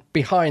down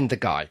behind the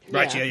guy.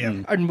 Right, Yeah.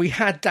 yeah. And we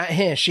had that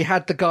here. She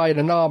had the guy in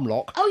an arm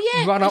lock. Oh,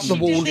 yeah. Run up the She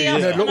wall did the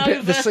and a up little and bit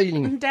of the over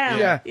ceiling. and down.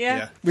 Yeah.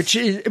 Yeah.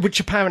 Which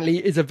apparently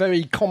is a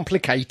very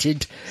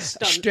complicated,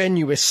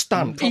 strenuous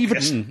stunt.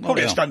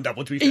 Probably a stunt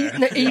double, to be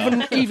fair.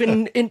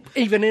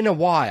 Even in a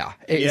wire,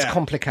 it is Yeah.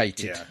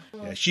 complicated. Yeah.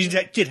 She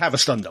did have a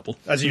stunt double,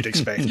 as you'd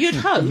expect. You'd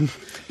hope.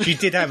 She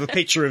did have a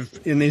picture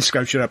in the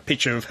Instagram. She had a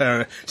picture of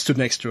her stood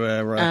next to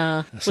her.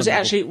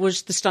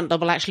 Was the stunt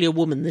double actually a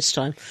woman this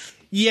time?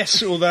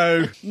 Yes,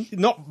 although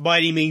not by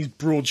any means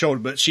broad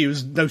shouldered, but she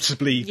was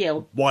noticeably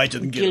wider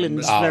than Gillen.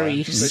 Gillen's but- very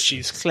but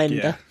she's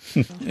slender.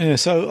 Yeah,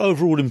 so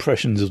overall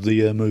impressions of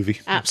the movie.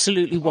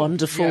 Absolutely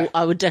wonderful. Yeah.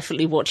 I would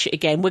definitely watch it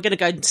again. We're going to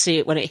go and see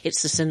it when it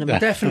hits the cinema.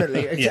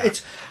 Definitely.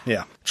 It's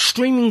Yeah.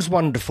 streaming's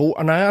wonderful,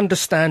 and I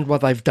understand why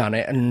they've done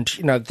it. And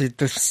you know,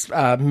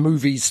 the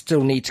movies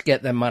still need to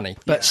get their money,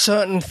 but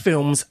certain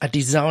films are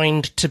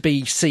designed to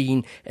be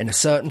seen in a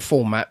certain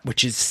format,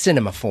 which is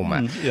cinema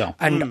format.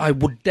 And I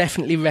would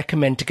definitely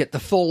recommend to get the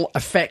full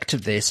effect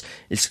of this.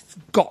 It's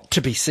got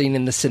to be seen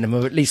in the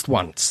cinema at least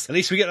once. At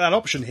least we get that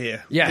option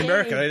here. Yeah. In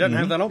America, they don't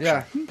have that option.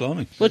 Yeah.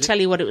 Blimey. We'll tell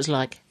you what it was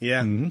like.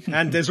 Yeah.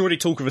 And there's already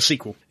talk of a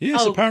sequel.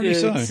 Yes, Oh, apparently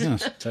good. so.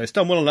 Yes. So it's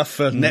done well enough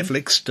for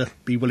Netflix to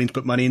be willing to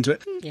put money into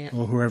it. Yeah.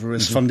 Or whoever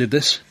has funded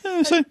this.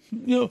 Yeah, so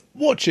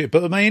watch it,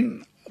 but I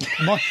mean,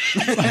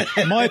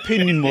 my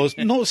opinion was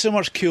not so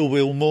much Kill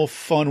Bill, more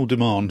Final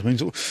Demand. I mean,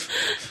 sort of,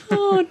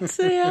 Oh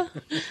dear.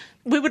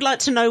 We would like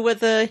to know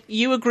whether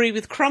you agree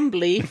with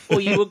Crumbly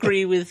or you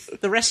agree with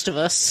the rest of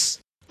us.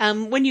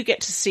 When you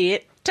get to see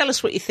it, tell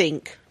us what you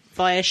think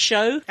via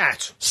show.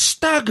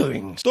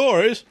 Staggering.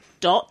 stories.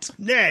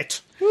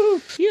 Net.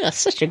 You're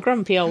such a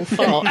grumpy old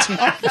fart.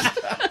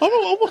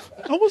 I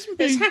wasn't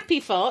There's being.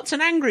 happy farts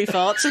and angry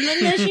farts, and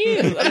then there's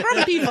you, a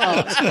grumpy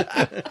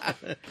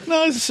fart.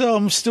 No, so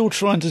I'm still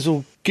trying to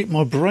sort of get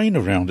my brain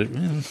around it.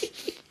 Yeah.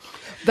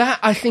 That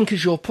I think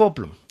is your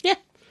problem. Yeah.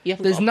 You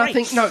haven't There's got a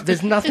nothing. brain. No,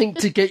 there's nothing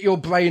to get your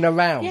brain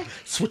around. Yeah.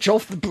 Switch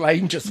off the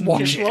brain. Just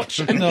watch it. Watch.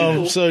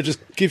 No, so just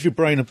give your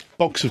brain a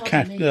box of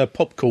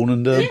popcorn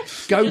and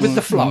Go with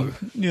the flow.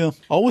 yeah.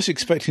 I was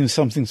expecting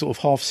something sort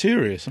of half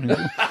serious. I mean,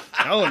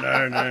 Oh,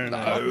 no.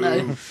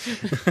 No.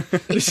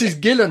 This is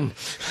Gillen.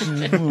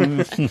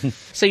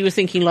 So you were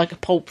thinking like a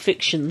Pulp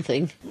Fiction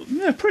thing.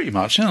 yeah, pretty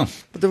much. Yeah.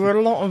 But there were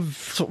a lot of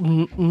sort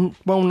of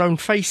well-known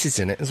faces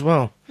in it as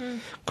well.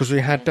 Because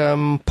we had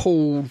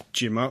Paul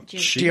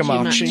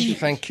Giamatti,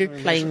 thank you.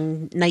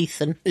 Playing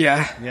Nathan.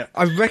 Yeah.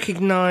 I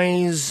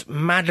recognise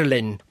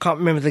Madeline. Can't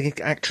remember the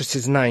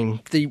actress's name.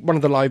 One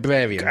of the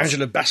librarians.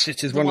 Angela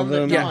Bassett is one one of that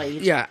them. died.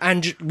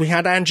 Yeah, we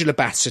had Angela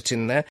Bassett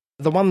in there.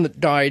 The one that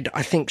died,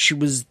 I think she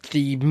was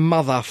the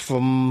mother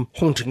from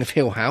Haunting of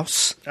Hill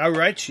House Oh,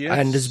 right, yes.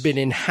 and has been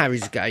in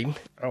Harry's Game.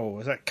 Oh,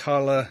 was that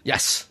Carla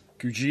Yes.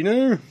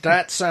 Gugino?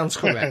 That sounds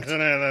correct. No,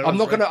 I'm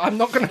not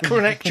gonna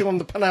correct you on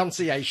the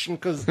pronunciation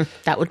because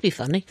That would be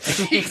funny.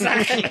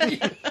 exactly.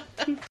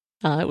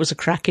 It was a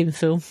cracking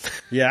film.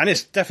 Yeah, and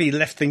it's definitely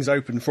left things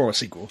open for a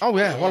sequel. Oh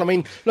yeah. Well, I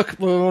mean, look,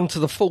 we're on to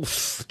the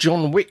 4th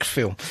John Wick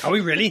film. Are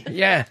we really?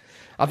 Yeah.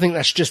 I think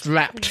that's just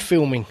wrapped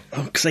filming.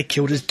 Oh, because they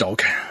killed his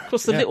dog. Of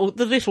course, the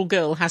little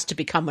girl has to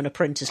become an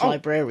apprentice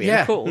librarian.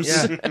 yeah, Of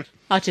course, yeah.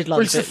 I did love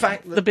Well, it's the the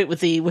fact that- the bit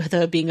with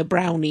her being a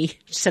brownie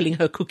selling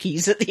her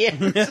cookies at the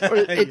end.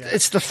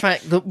 It's the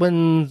fact that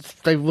when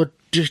they were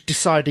just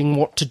deciding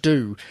what to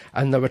do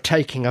and they were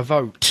taking a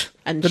vote.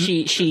 And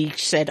she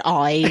said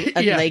 "I,"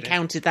 and Yeah. they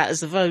counted that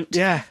as a vote.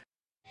 Yeah.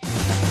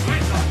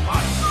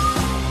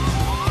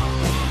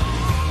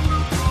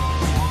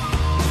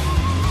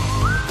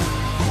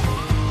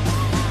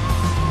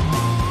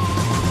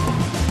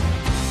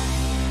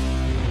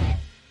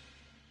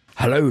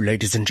 Hello,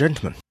 ladies and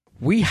gentlemen.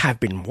 We have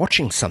been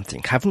watching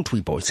something, haven't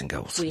we, boys and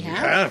girls? We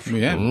have.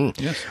 Yeah.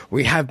 Yes.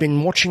 We have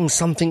been watching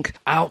something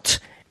out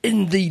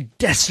in the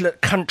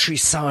desolate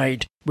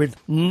countryside with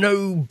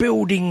no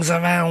buildings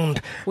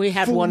around. We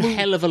had one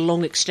hell of a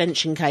long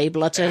extension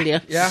cable, I tell you.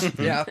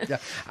 Yeah.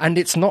 And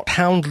it's not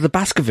Hound of the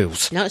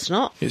Baskervilles. No, it's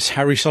not. It's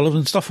Harry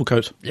Sullivan's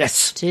Dufflecoat.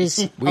 Yes. It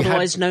is.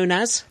 Otherwise known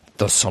as...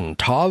 The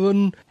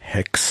Sontaran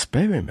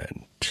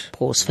Experiment.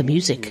 Pause for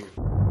music.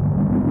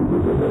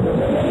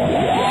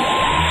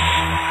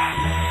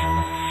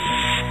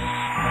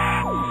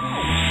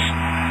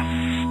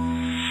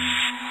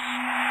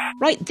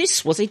 Right,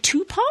 this was a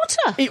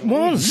two-parter. It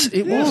was.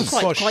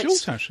 Quite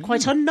short, actually.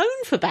 Quite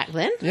unknown for back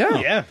then.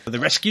 Yeah. The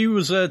Rescue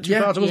was a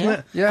two-parter, wasn't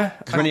it? Yeah.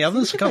 Are there any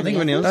others? I can't think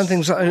of any I don't others.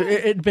 think so.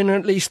 It'd been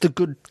at least a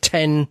good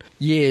 10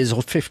 years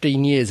or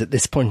 15 years at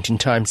this point in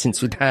time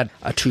since we'd had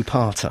a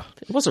two-parter.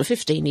 It wasn't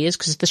 15 years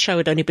because the show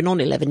had only been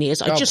on 11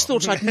 years. I just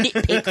thought I'd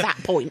nitpick that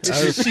point.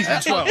 Season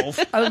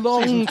 12. A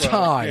long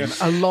time.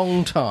 A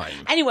long time.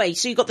 Anyway,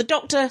 so you've got the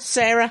Doctor,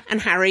 Sarah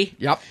and Harry.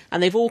 Yep.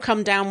 And they've all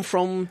come down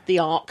from the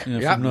Ark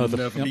Yep.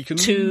 Nerva Beacon.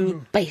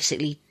 to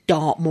basically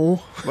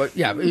Dartmoor. Well,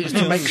 yeah, it's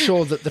to make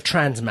sure that the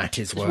transmat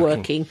is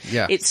working.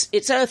 Yeah.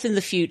 It's Earth in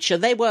the future.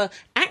 They were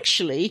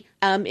actually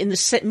in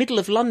the middle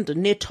of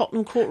London near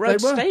Tottenham Court Road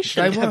They were.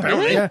 Station. They were.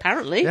 Apparently. Yeah, Yeah.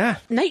 apparently. Yeah.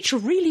 Nature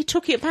really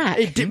took it back.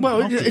 It did,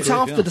 well, it's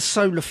after yeah. the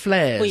solar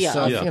flares. Well, yeah,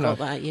 so, I've you know. got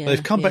that, yeah.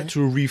 They've come back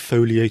to a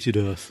refoliated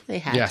Earth. They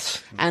have.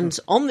 Yes. And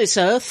on this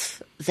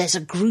Earth, there's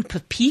a group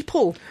of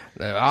people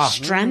There are.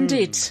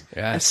 stranded. Yes.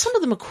 And some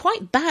of them are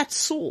quite bad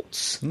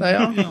sorts. They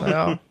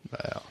are.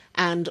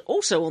 And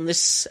also on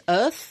this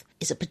Earth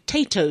is a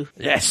potato.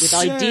 Yes. With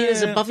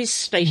ideas above his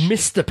station.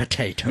 Mr.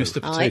 Potato.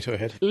 Mr. Potato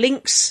Head.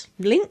 Lynx?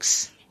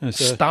 It's,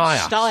 Steyr.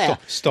 Steyr.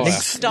 Steyr.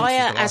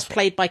 Steyr, as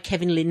played by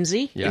Kevin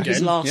Lindsay in his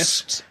Again,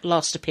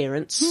 last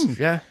appearance.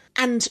 Yeah.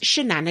 And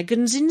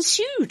shenanigans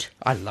ensued.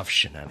 I love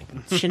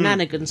shenanigans.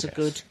 Shenanigans are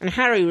good. And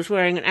Harry was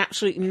wearing an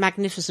absolutely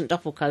magnificent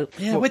dufflecoat.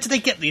 Yeah, where did they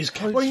get these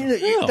clothes Well, from?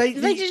 you know, They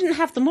didn't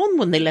have them on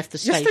when they left the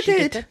Yes, station, they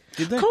did did. they?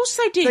 Did they? Of course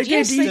they did. They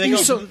Yes, did. they They did.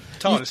 got saw- from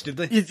TARDIS, did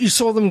they? You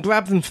saw them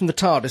grab them from the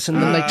TARDIS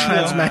and then they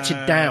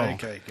transmatted down.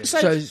 Okay, good.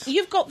 So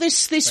you've got this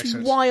sense.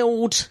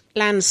 wild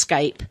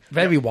landscape,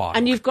 Very wild.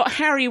 and you've got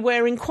Harry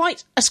wearing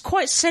quite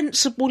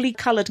sensibly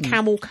coloured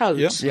camel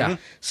coat. Yeah.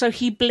 So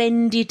he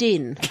blended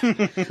in.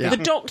 The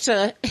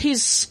Doctor,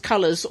 his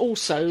colours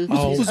also,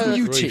 was his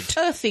muted.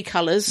 earthy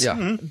colours,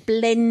 Yeah.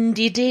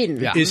 blended in.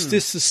 Yeah. Is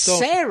this the start?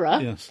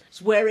 Sarah Yes.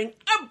 is wearing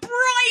a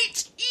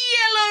bright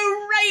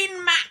yellow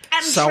rain mac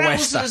and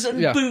Sou'wester, trousers and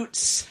yeah.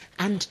 boots,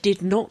 and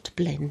did not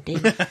blend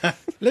in.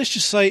 Let's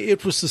just say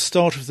it was the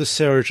start of the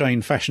Sarah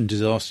Jane fashion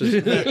disaster.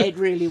 It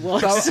really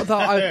was.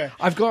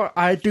 So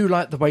I do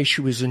like the way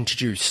she was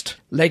introduced.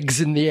 Legs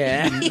in the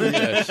air.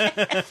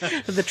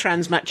 The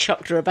transmat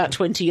chucked her about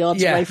 20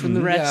 yards Yeah. away from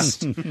the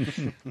rest.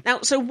 Now,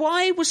 so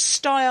why was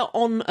Steyr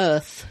on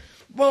Earth?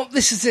 Well,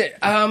 this is it.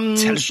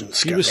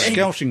 Intelligence. He was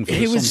scouting for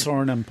He the was-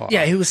 Sontaran Empire.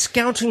 Yeah, he was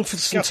scouting for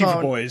the Scouting for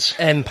Sontaran boys.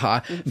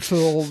 Empire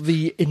for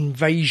the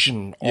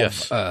invasion of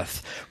Yes.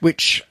 Earth,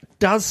 which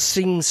does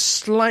seem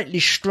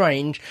slightly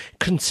strange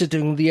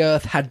considering the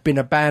Earth had been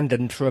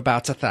abandoned for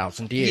about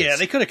 1,000 years. Yeah,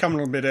 they could have come a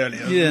little bit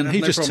earlier. Yeah, and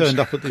he No just problems. turned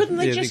up at the, Couldn't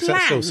they the just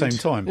exact sort of land? same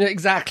time. Yeah,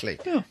 exactly.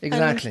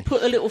 Exactly. And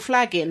put a little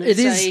flag in and It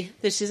is- say,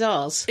 this is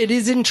ours. It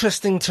is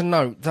interesting to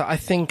note that I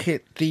think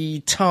the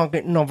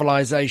target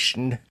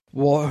novelisation,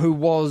 who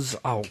was,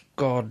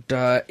 Ian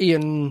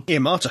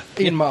Ian Marter.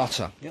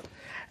 Marter.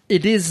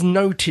 It is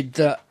noted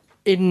that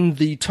in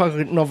the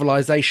target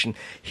novelisation,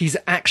 he's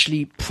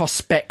actually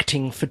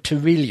prospecting for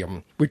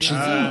beryllium, which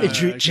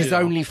is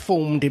only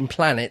formed in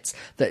planets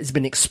that has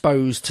been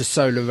exposed to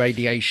solar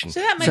radiation. So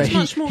that makes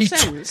much more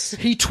sense.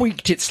 He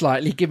tweaked it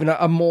slightly, giving it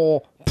a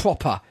more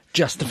proper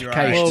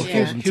justification. Well, for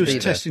Yeah. them he to was be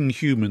there. testing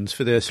humans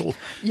for their sort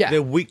of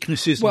their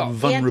weaknesses Well, and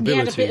He had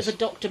vulnerabilities. a bit of a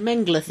Dr.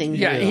 Mengele thing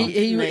Yeah, going on,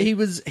 didn't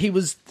he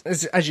was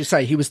as you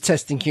say, he was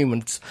testing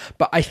humans,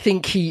 but I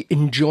think he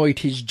enjoyed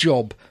his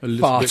job little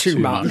far bit too too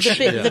much. much.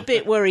 The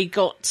bit where he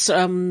got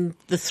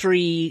the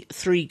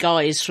three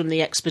guys from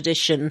the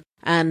expedition,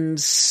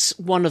 and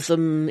one of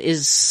them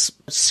is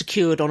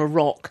secured on a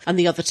rock, and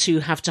the other two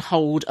have to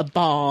hold a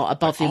bar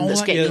above him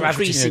that's getting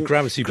gravity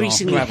bar.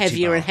 increasingly Gravity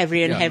heavier bar. and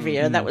heavier and Yeah.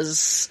 heavier. That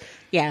was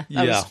that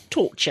was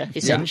torture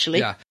essentially.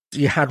 Yeah.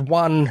 You had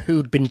one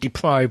who'd been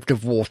deprived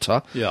of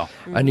water, Yeah.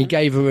 and he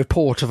gave a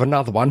report of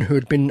another one who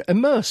had been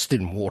immersed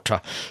in water.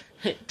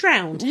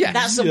 Drowned. Yes.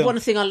 That's the Yeah. one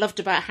thing I loved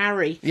about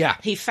Harry. Yeah.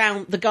 He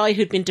found the guy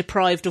who'd been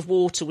deprived of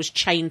water was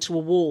chained to a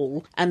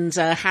wall, and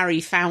Harry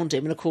found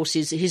him, and of course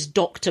his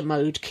doctor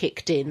mode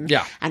kicked in.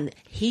 Yeah. And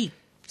he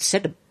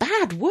said a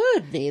bad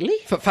word nearly.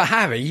 For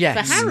Harry,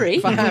 yes. For Harry?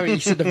 For Harry, he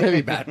said a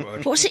very bad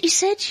word. What was it he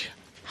said?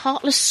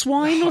 Heartless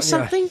swine or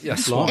something? Yeah,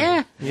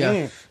 swine.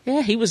 Yeah.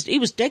 Yeah, he was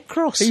dead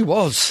cross. He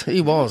was.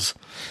 He was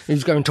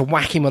going to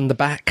whack him on the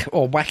back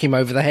or whack him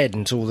over the head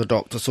until the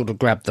doctor sort of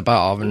grabbed the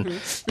bar and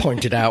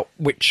pointed out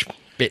which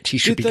bit he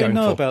should Did be they going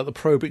know for. about the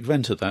probic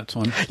vent at that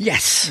time?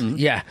 Yes,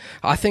 yeah.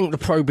 I think the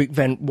probic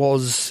vent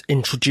was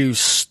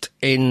introduced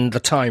in the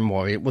Time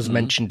War. It was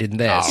mentioned in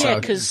there. Yeah, So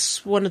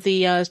because one of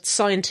the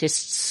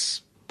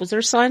scientists Was there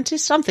a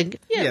scientist? Something.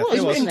 Yeah, Yeah, it was, it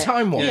was. wasn't In it?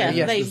 Time Warp, Yeah,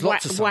 yes, they there's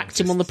lots of whacked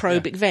him on the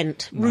probic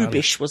vent.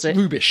 Rubish, was it?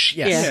 Rubish,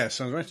 yes. Yeah. Yeah,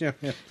 sounds right. Yeah,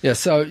 yeah. Yeah,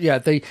 so, yeah,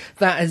 that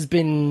has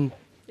been...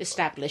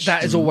 Established.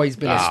 That has always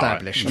been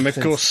established. And of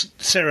since- course,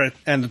 Sarah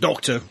and the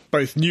Doctor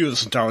both knew the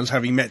Sontarans,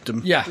 having met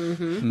them. Yeah.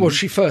 Well,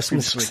 she first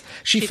Previously.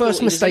 she She first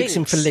thought he was mistakes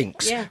him for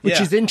Lynx. Lynx, Yeah. which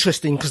Yeah. is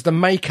interesting because the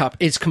makeup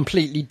is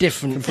completely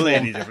different.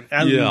 Completely different.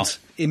 And Yeah.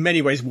 in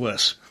many ways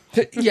worse.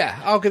 Yeah,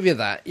 I'll give you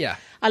that. Yeah.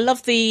 I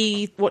love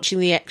watching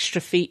the extra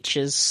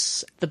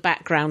features, the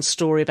background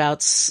story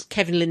about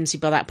Kevin Lindsay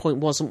by that point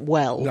wasn't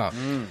well. No.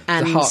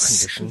 And The heart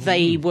condition.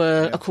 they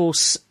were, of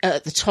course,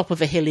 at the top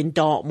of a hill in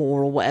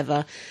Dartmoor or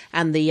whatever,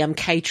 and the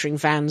catering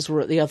vans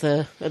were at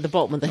the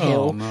bottom of the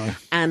hill. no.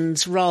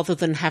 And rather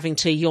than having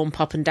to yomp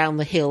up and down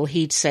the hill,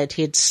 he'd said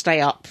he'd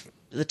stay up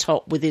the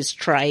top with his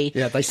tray.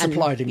 Yeah, they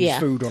supplied him with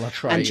food on a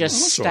tray. And just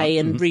that's stay right.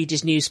 and read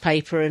his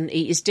newspaper and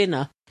eat his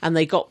dinner. And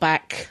they got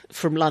back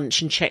from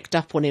lunch and checked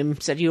up on him,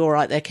 said, "You all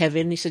right there,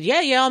 Kevin?" He said,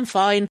 yeah, I'm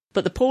fine.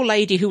 But the poor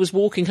lady who was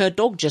walking her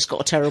dog just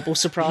got a terrible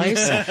surprise.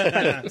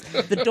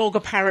 The dog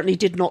apparently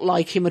did not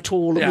like him at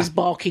all and Yeah. was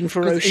barking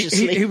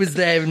ferociously. He was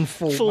there in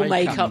full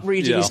makeup,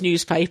 reading Yeah. his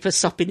newspaper,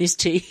 supping his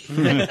tea.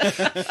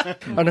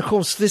 And of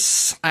course,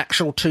 this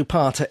actual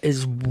two-parter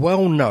is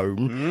well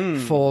known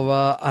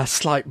for a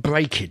slight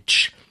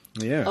breakage.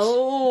 Yes.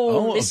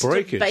 Oh, a Mr.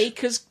 breakage.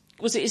 Baker's,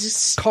 was it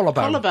his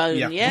Collarbone.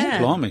 Yeah. Yeah.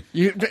 Blimey.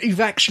 You've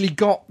actually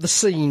got the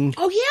scene.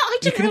 Oh, yeah, I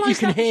didn't You realise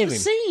can that hear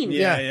was the him. scene.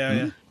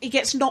 Yeah. He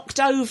gets knocked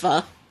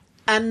over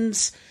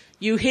and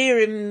you hear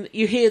him,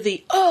 you hear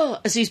the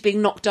as he's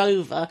being knocked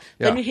over,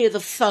 then Yeah. you hear the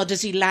thud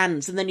as he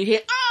lands, and then you hear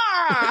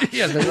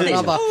Yeah, there's and it's,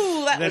 another.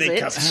 oh, that Then was it it.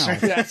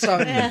 cuts.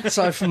 Yeah,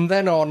 so from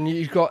then on,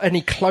 you've got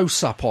any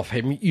close-up of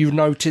him, you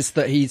notice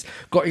that he's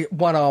got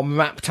one arm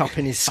wrapped up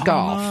in his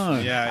scarf. Oh, no.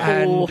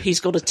 Yeah. Or he's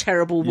got a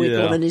terrible wig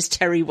Yeah. on and his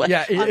terry.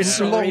 Yeah, I'm it's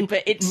sorry, long,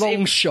 but it's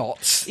long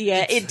shots.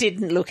 yeah, it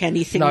didn't look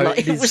anything No, like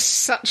it it. is- Was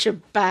such a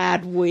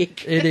bad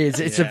wig. It is.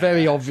 It's a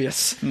very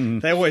obvious.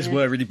 They always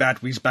were really bad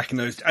wigs back in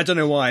those. I don't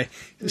know why.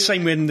 The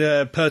same when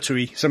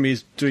Pertwee,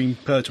 somebody's doing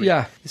Pertwee.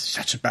 Yeah. It's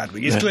such a bad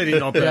wig. It's clearly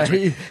not Yeah,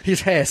 Pertwee.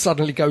 his hair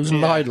suddenly goes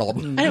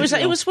nylon. And it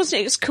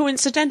was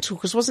coincidental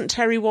because wasn't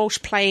Terry Walsh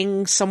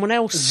playing someone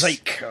else?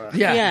 Zeke. Yeah, so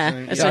Yeah,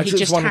 he it was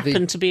just one of the-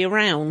 happened to be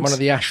around. One of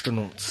the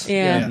astronauts.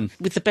 Yeah,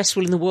 with the best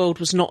will in the world,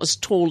 was not as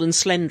tall and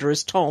slender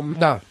as Tom.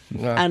 No.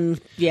 And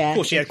yeah, Of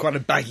course, he had quite a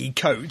baggy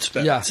coat,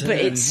 but Yeah. but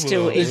it's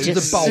still it's the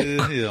just bulk.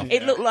 Yeah.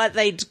 It looked like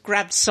they'd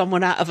grabbed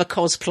someone out of a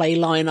cosplay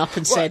lineup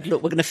and said,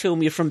 "Look, we're going to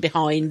film you from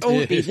behind.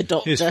 Be the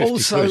Doctor." Here's 50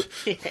 Also,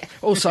 quid.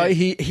 also,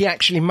 he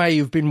actually may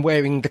have been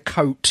wearing the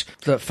coat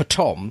that for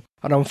Tom,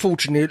 and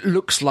unfortunately, it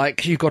looks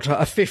like you got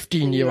a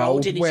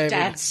 15-year-old in his wearing.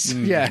 dad's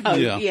Yeah. coat.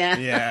 Yeah.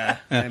 Yeah.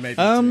 yeah,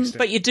 maybe.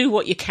 But you do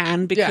what you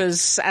can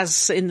because,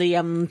 as in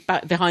the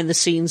behind the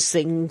scenes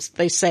things,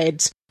 they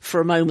said for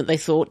a moment they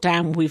thought,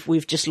 "Damn,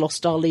 we've just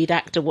lost our lead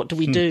actor. What do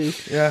we do?"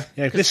 Yeah.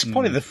 Yeah, this is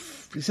probably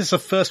is this the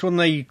first one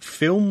they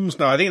filmed?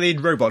 No, I think they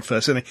did Robot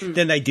first, and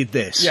then they did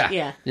this. Yeah.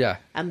 Yeah. Yeah.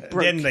 And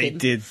broke Then they him.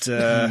 did.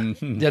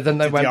 Yeah, then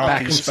they went Ark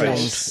back in and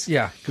Space. filmed.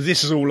 Yeah. Because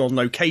this is all on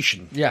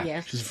location. Yeah. Yeah.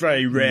 Which is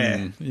very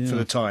rare for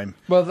the time.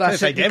 Well,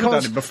 that's they'd it. ever done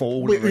Because it before.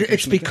 All on it's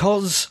location,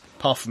 because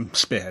apart from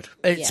Spearhead.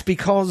 it's Yeah.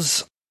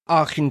 because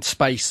Ark in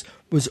Space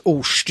was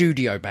all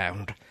studio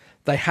bound.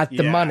 They had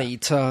the Yeah. money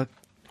to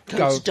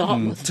Go to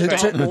Dartmouth. to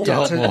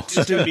Dartmoor.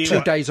 do Be 2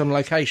 like- days on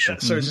location.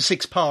 So it's a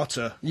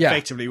six-parter, Yeah,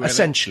 effectively. Where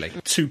essentially.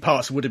 2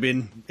 parts would have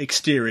been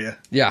exterior.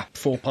 Yeah.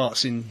 4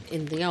 parts in.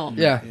 in the arm.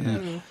 Yeah.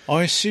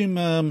 I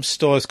assume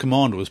Star's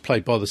commander was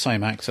played by the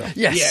same actor.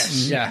 Yes.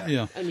 Yes. Yeah.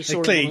 Yeah. Only They saw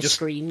him clearly on the just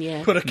screen.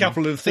 Yeah. put a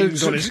couple of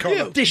things on his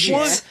collar. dishes.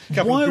 Why,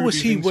 Couple why of was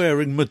booby he things.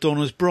 wearing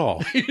Madonna's bra?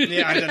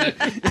 Yeah, I don't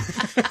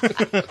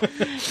know.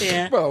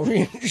 Yeah. Well,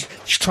 he's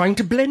trying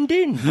to blend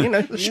in, you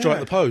know. Strike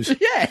the pose.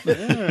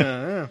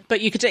 Yeah.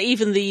 But you could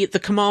even the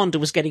commander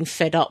was getting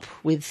fed up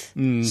with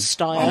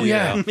style. Oh,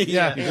 yeah.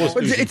 Yeah. He was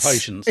But losing it's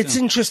patience. it's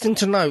yeah. interesting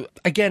to know.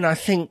 Again, I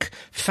think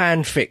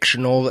fan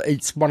fiction, or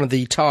it's one of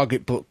the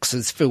Target books,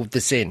 has filled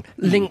this in.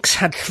 Lynx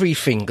had 3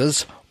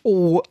 fingers.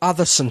 All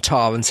other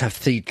Sontarans have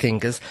 3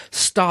 fingers.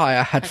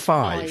 Steyr had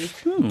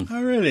 5.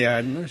 Oh, really? I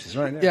hadn't noticed,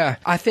 right? Yeah,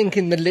 I think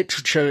in the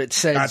literature it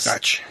says... Bad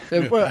batch.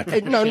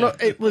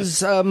 It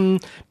was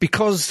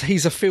because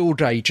he's a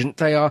field agent,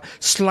 they are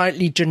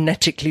slightly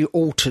genetically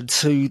altered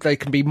so they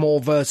can be more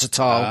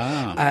versatile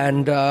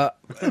and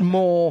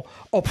more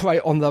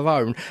operate on their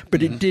own,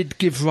 but it did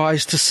give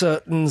rise to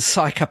certain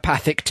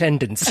psychopathic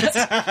tendencies.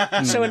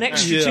 So an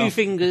extra Yeah. 2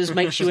 fingers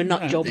makes you a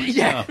nut job.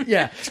 yeah.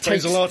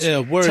 Takes a lot. Yeah,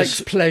 Takes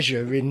whereas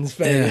pleasure in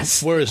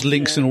various... whereas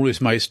Lynx and all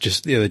his mates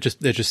they're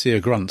just Seer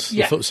grunts,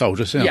 Yeah. the foot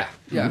soldiers. Yeah.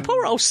 Yeah.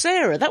 Poor old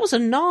Sarah. That was a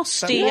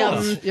nasty That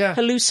was, yeah.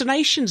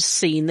 hallucination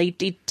scene. They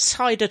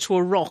tied her to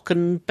a rock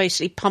and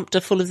basically pumped her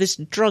full of this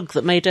drug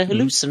that made her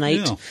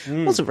hallucinate.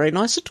 Wasn't very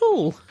nice at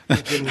all.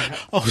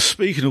 Oh,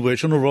 speaking of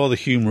which, on a rather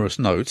humorous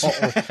note,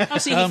 I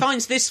see he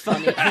finds this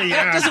funny.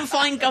 Doesn't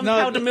find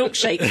gunpowder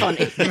milkshake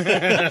funny.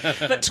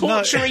 But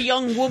torture a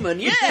young woman,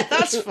 yeah,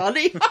 that's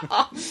funny.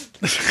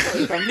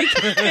 Sorry, Bromley.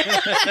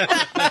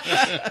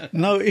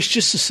 No, it's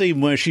just a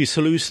scene where she's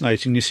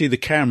hallucinating. You see the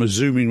camera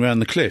zooming around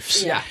the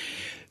cliffs. Yeah.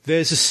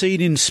 There's a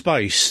scene in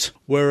Spaced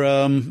where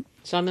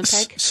Simon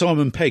Pegg?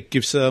 Simon Pegg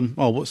gives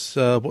what's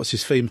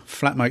his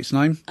flatmate's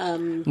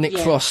name? Nick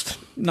Yeah. Frost.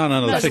 No,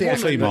 That's the the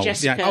woman, female.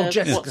 Jessica, Yeah.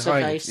 Jessica what's her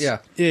Hyde, face? yeah.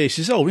 Yeah, he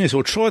says,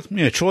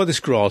 try this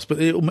grass, but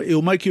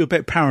it'll make you a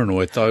bit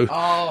paranoid, though.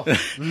 Oh,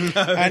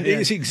 And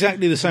it's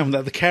exactly the same with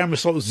that. The camera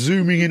starts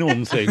zooming in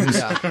on things.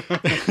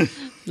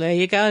 There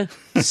you go.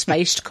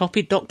 Spaced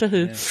copied Doctor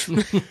Who.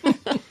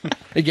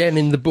 again,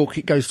 in the book,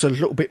 it goes to a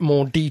little bit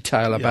more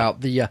detail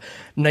about the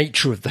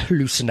nature of the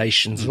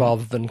hallucinations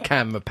rather than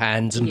camera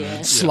pans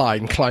and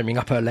slime climbing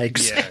up her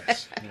legs.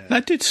 Yes.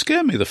 That did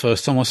scare me the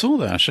first time I saw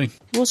that, actually.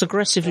 Was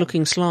aggressive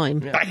looking slime.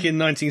 Back in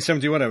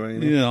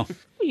 1971, Yeah. Well,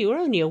 you were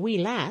only a wee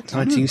lad.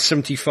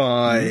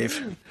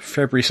 1975,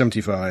 February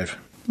 75.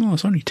 Oh,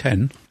 it's only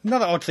 10.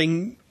 Another odd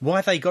thing,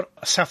 why they got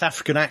South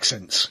African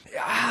accents.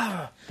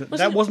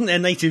 That wasn't their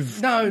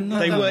native... No,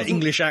 they that were wasn't.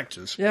 English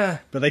actors. Yeah.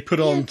 But they put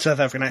on South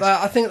African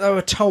accents. I think they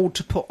were told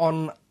to put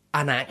on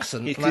an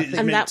accent. It and I is- think-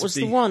 And meant that was to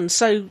the be. one.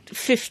 So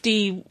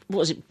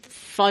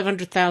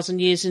 500,000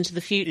 years into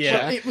the future.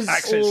 Yeah, it was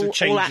accents have all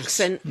changed.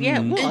 accent.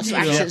 Yeah, it was.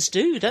 Accents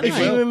do, don't if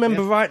they? you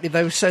remember rightly,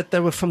 they said they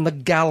were from the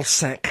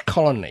Galsac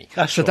colony.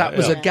 That's so that right,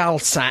 was yeah. a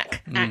Galsac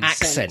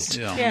accent.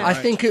 Yeah. Yeah. I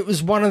think it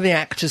was one of the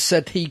actors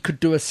said he could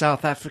do a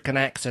South African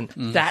accent.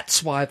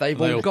 That's why they've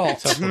all got.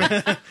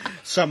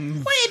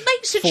 Some... Well, it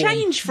makes a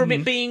change from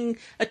it being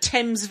a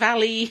Thames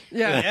Valley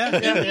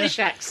English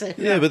accent.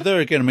 Yeah, but there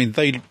again, I mean,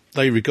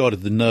 they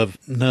regarded the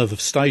nerve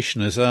of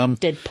station as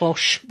Dead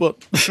posh. well,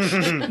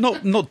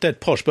 not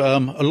dead posh, but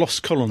a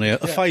lost colony, a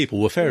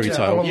fable, a fairy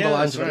tale. Along the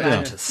lines of that's right.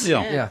 Atlantis.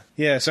 Yeah.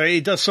 Yeah, so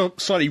it does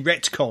slightly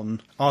retcon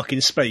Ark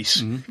in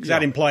Space. 'Cause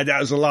that implied that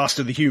was the last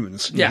of the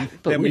humans. Yeah,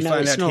 but then we we know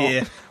find it's out not.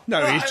 here...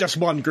 No, it's just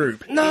one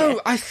group.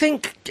 No, I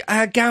think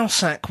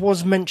Galsac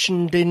was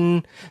mentioned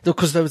in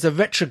because there was a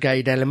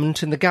retrograde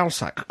element in the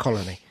Galsac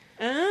colony.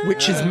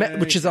 Which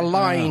is a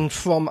line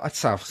from.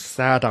 That's how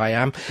sad I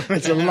am.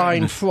 It's a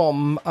line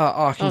from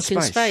Ark in Ark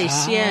in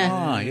Space, yeah.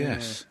 Ah,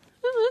 yes.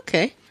 Oh,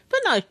 okay. But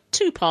no,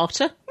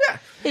 two-parter. Yeah.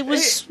 It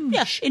was,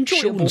 Short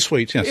enjoyable. and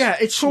sweet, yes. Yeah,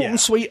 it's short Yeah. and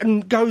sweet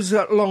and goes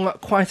along at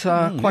quite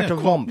a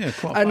romp. yeah,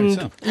 quite a and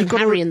pace, yeah. you've got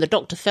Harry and the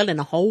Doctor fell in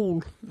a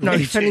hole. no,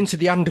 he fell into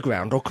the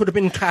underground, or could have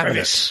been cabinet.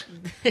 Crevice.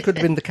 Could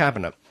have been the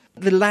cabinet.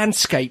 The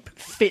landscape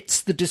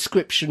fits the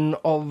description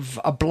of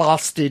a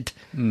blasted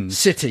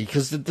city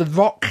because the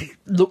rock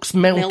looks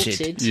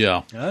melted.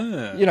 Yeah.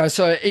 You know,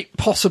 so it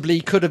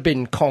possibly could have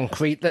been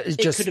concrete. That is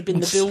It just could have been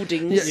the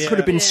buildings. Yeah, it could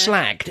have been Yeah.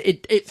 slagged.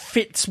 It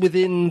fits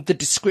within the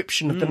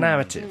description of the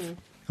narrative.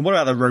 And what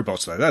about the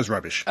robots, though? That was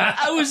rubbish. That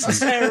was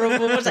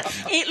terrible, wasn't it?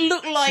 It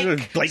looked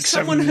like Blake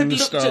someone had Seven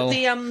looked style.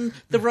 at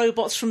the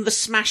robots from the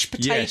Smash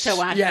Potato Yes.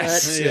 adverts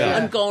Yes, yeah.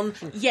 and gone,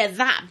 yeah,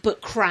 that,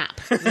 but crap.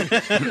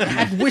 It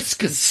had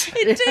whiskers.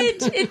 It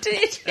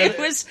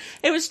did.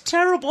 It was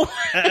terrible.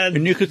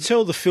 And you could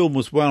tell the film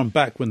was wound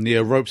back when the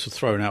ropes were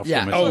thrown out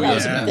Yeah. from it. Oh, That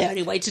was yeah. the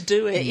only way to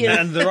do it. You know?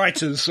 And the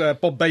writers,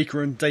 Bob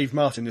Baker and Dave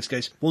Martin in this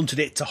case, wanted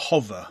it to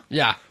hover.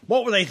 Yeah.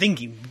 What were they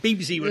thinking?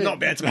 BBC would not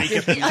be able to make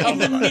it In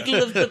the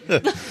middle of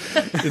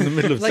the, In the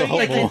middle of the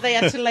whole they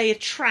had to lay a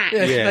track.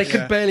 Yeah, Yes. they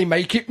could barely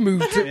make it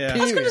move to Yeah. I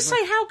was going to say,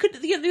 how could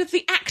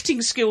the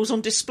acting skills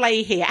on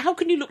display here? How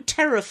can you look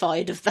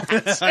terrified of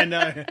that? I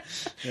know.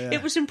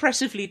 It was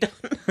impressively done.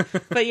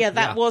 But yeah,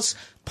 that was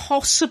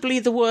possibly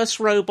the worst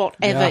robot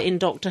ever in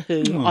Doctor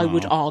Who, I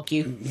would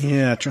argue.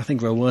 Yeah, trying to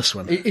think of a worse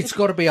one. It's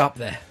got to be up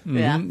there.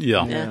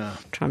 Yeah.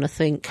 Trying to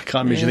think.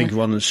 Can't really think of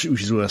one which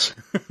is worse.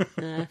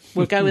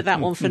 We'll go with that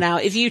one for now.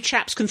 If you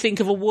chaps can think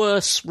of a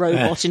worse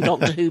robot in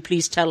Doctor Who,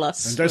 please tell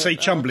us. Don't say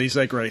Chumblies,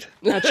 they're great.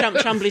 No,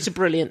 Chumbleys are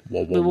brilliant.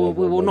 We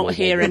will not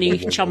hear any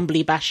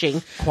Chumbly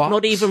bashing. Quarks.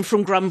 Not even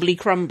from Grumbly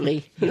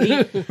Crumbly.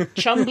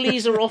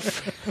 Chumbleys are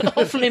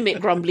off limit,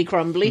 Grumbly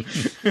Crumbly.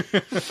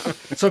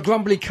 So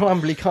Grumbly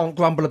Crumbly can't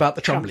grumble about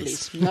the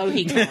Chumblies. Chumblies. No,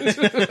 he can't.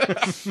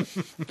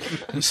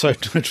 So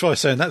try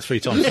saying that 3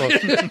 times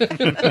fast.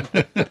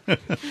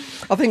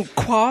 I think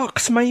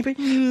Quarks, maybe?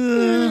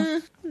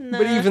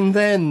 But even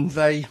then,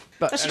 they...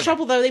 But, That's the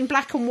trouble, though. In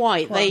black and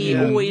white, they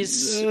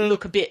always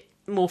look a bit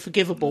more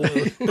forgivable.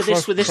 But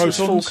this was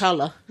full Crotons?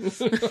 colour.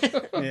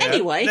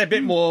 Anyway, They're a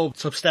bit more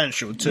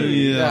substantial too.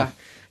 yeah.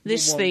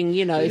 this thing,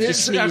 if you I've got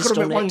sneezed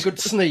to on make one it. good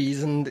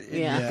sneeze and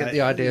you Yeah. get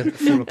the idea.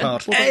 Fall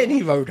apart.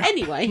 Any road.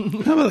 Anyway,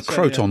 How about the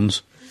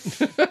Crotons?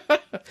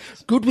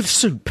 Good with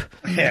soup.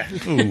 Yeah.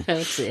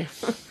 oh dear.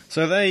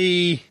 So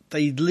they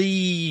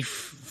leave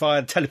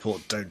via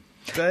teleport, don't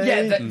they?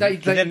 Yeah, they-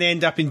 And then they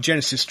end up in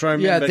Genesis. Try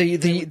and Yeah,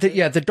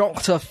 remember. the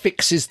Doctor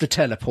fixes the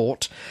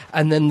teleport,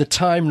 and then the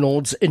Time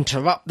Lords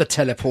interrupt the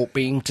teleport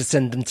beam to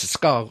send them to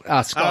Skyline.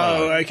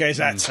 Oh, okay,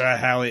 so that's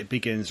how it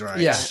begins, right?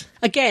 Yeah.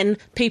 Again,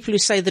 people who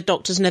say the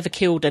Doctor's never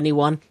killed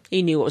anyone,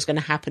 he knew what was going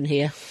to happen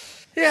here.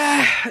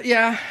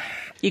 Yeah.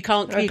 You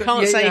can't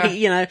yeah, say,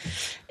 yeah.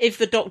 if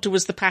the Doctor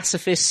was the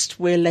pacifist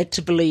we're led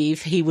to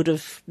believe, he would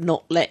have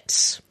not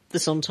let the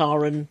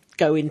Sontaran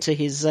go into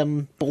his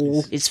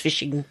ball, his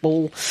fishing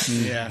ball.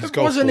 Yeah. It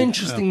was an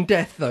interesting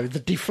death, though, the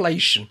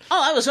deflation.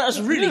 Oh, that was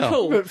really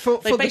cool. For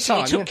They the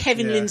basically time, took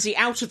Kevin yeah. Lindsay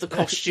out of the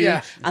costume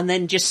Yeah. and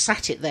then just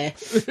sat it there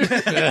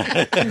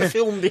and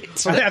filmed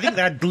it. I think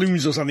they had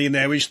balloons or something in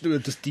there which were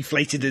just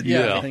deflated.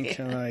 Yeah. I think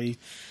they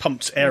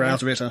pumped air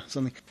out of it or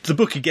something. The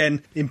book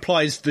again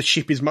implies the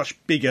ship is much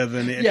bigger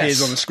than it Yes.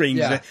 appears on the screen.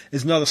 Yeah.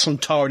 There's another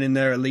Sontaran in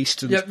there at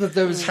least. And Yeah,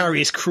 there was-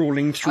 Harry is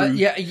crawling through.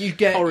 You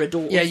get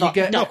Corridor. Yeah, you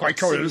get Not quite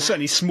corridor,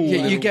 certainly small.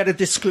 you get a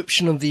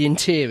description of the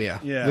interior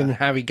Yeah. when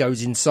Harry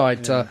goes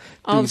inside to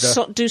Do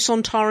do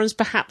Sontarans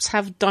perhaps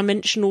have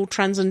dimensional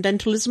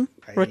transcendentalism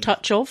or a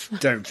touch of?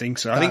 Don't think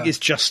so. I think it's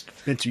just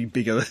meant to be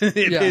bigger than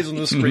it appears on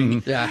the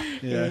screen. Yeah.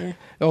 Yeah.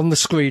 On the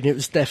screen, it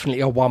was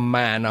definitely a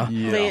one-manner.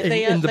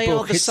 They In the are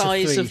book, the it's a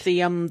size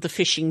three. of the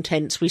fishing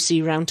tents we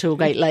see round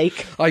Tilgate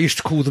Lake. I used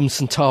to call them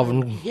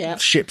Sontaran Yeah.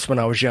 ships when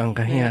I was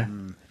younger. Yeah.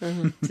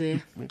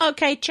 Dear.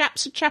 Okay,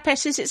 chaps and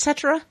chapesses,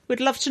 etc. We'd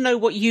love to know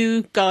what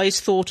you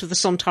guys thought of the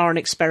Sontaran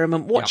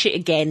experiment. Watch it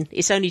again.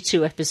 It's only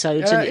 2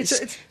 episodes, and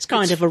it's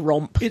kind of a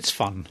romp. It's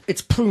fun.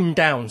 It's pruned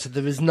down, so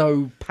there is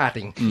no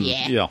padding.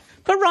 Yeah.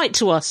 But write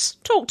to us,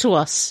 talk to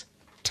us,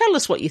 tell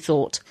us what you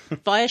thought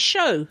via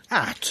show.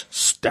 At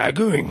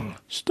Staggering.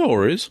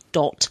 Stories.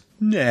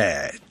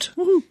 net.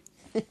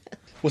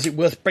 Was it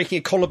worth breaking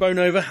a collarbone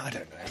over? I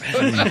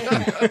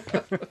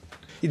don't know.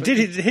 It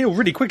did heal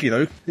really quickly,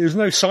 though. There was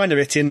no sign of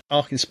it in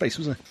Ark in Space,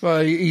 was there?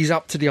 Well, he's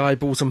up to the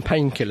eyeballs on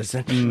painkillers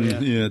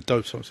then. Yeah,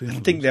 dope sorts. I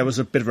think there was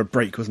a bit of a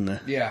break, wasn't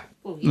there? Yeah.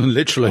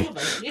 Literally.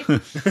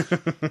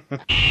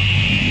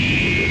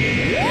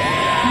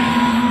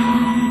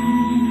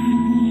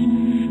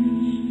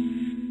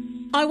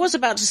 I was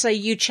about to say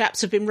you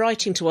chaps have been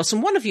writing to us,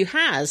 and one of you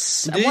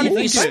has, and Indeed. one of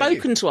you's Thank you.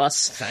 spoken to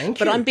us. Thank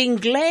but you. I'm being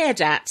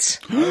glared at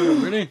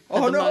Really?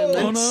 Oh, at the no.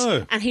 moment. Oh,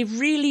 no. And he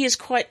really is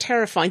quite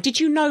terrifying. Did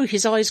you know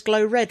his eyes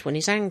glow red when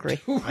he's angry?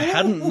 I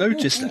hadn't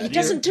noticed that. He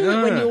doesn't do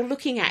it when you're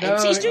looking at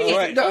him. He's doing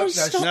it. No, Oh, no,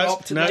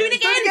 stop. no. Do it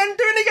again.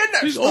 Do it again.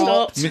 No,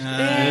 Stop.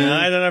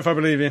 I don't know if I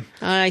believe you.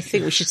 I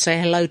think we should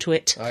say hello to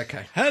it.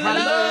 Okay.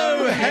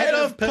 Hello, head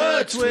of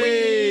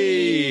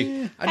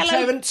Pertwee. And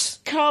Terence.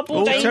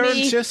 Cardboard Oh, Amy.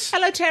 Terence, yes.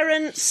 Hello,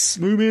 Terence.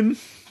 Moomin.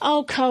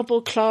 Oh,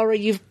 Cardboard Clara,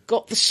 you've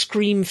got the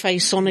scream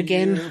face on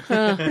again.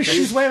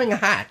 She's wearing a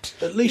hat.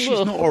 At least she's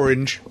not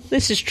orange.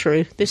 This is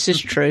true. This is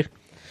true.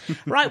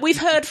 Right, we've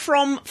heard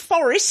from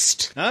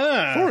Forrest.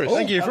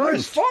 Thank you,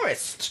 Forrest.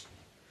 Forest.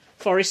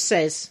 Forrest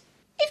says,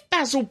 if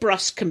Basil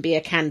Brusk can be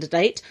a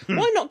candidate,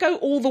 why not go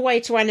all the way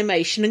to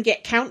animation and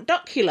get Count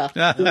Duckula?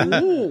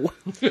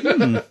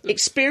 Ooh.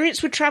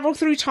 Experience with travel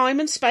through time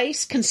and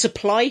space, can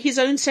supply his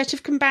own set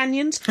of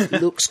companions,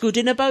 looks good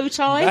in a bow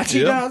tie. That he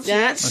does.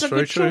 That's a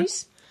very good true.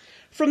 choice.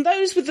 From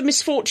those with the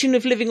misfortune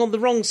of living on the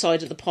wrong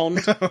side of the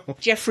pond,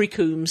 Jeffrey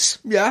Coombs.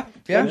 Yeah.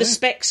 When the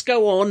specs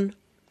go on,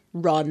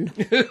 run.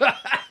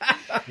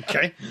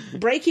 Okay.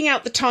 Breaking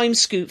out the time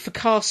scoop for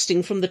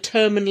casting from the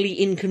terminally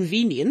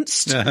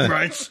inconvenienced.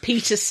 Right.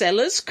 Peter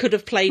Sellers could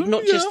have played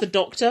not just the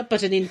Doctor,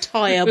 but an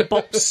entire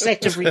box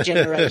set of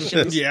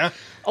regenerations. Yeah.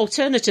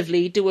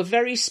 Alternatively, do a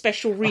very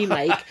special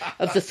remake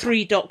of the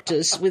 3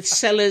 Doctors with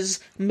Sellers,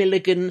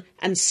 Milligan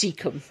and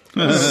Seacombe.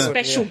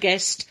 Special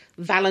guest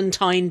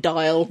Valentine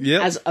Dial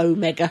Yep. as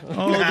Omega.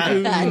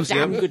 Goons,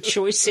 Damn yep. good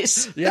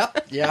choices.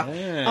 Yep.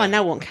 Yeah. I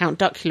now want Count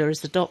Duckula as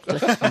the Doctor.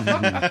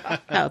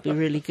 That would be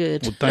really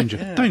good.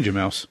 Danger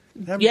Mouse.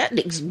 Yeah,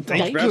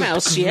 Danger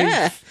Mouse,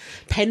 yeah.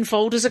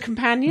 Penfold as a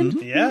companion.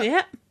 Yeah.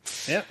 Yeah.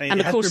 Yeah. And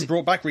It of course- has been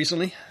brought back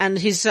recently. And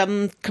his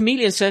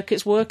chameleon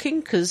circuit's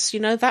working because, you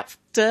know, that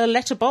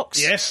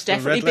letterbox. Yes, the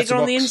Definitely red bigger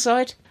on the letterbox.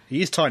 inside.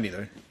 He is tiny,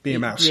 though, being a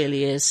mouse.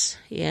 Really is,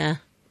 yeah.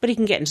 But he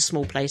can get into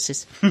small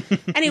places.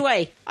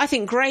 Anyway, I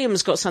think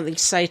Graham's got something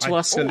to say to I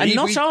us. And believe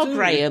not we our do.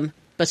 Graham,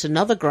 but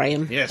another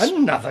Graham. Yes.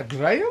 Another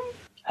Graham.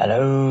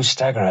 Hello,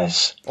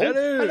 Staggerers.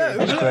 Hello.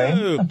 It's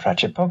Graham and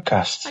Pratchett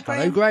Podcast.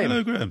 Hello, Graham.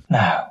 Hello, Graham.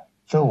 Now,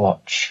 The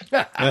Watch.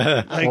 What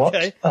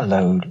Okay. a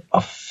load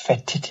of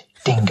fetid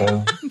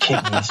dingo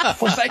kidneys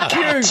was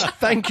that?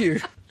 Thank you.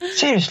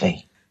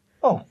 Seriously.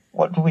 Oh,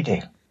 what do we do?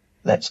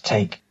 Let's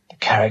take the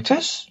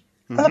characters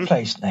and the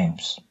place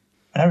names.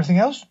 And everything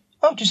else?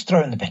 Oh, just throw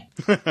it in the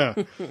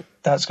bin.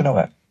 That's going to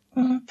work.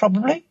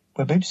 Probably.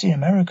 We're BBC in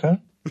America.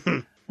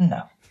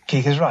 No.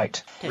 Keith is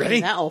right. Don't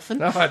do that often.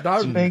 No, I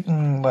don't. Big,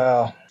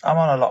 well, I'm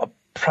on a lot of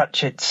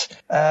Pratchett's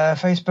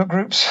Facebook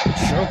groups,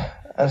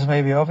 as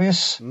may be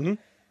obvious. And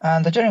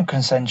the general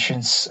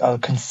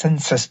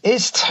consensus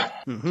is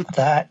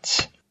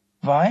that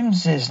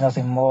Vimes is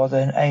nothing more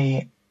than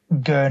a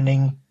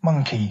gurning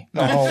monkey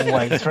the whole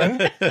way through.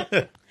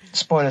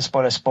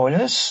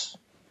 Spoilers.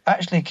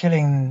 Actually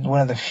killing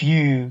one of the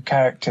few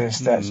characters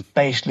that's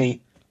basically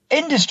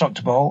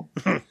indestructible,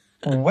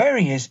 where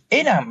he is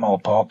in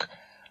Ant-Morpok,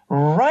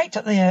 right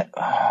at the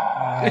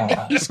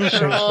He's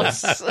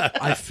cross.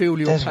 I feel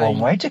your There's pain. one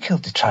way to kill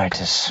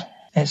detritus.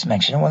 It's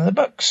mentioned in one of the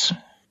books.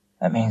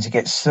 That means it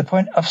gets to the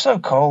point of so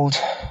cold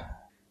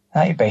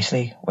that he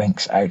basically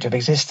winks out of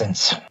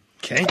existence.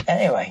 Okay.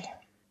 Anyway,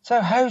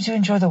 so how do you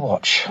enjoy The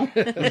Watch?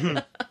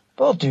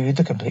 we'll do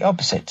the complete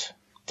opposite.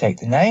 Take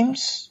the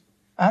names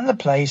and the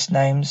place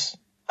names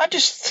and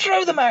just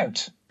throw them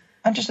out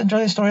and just enjoy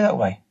the story that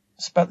way.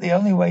 It's about the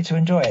only way to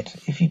enjoy it.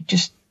 If you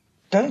just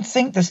don't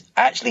think this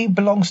actually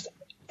belongs to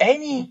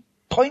any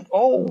point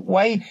or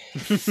way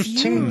to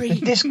the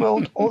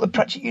Discworld or the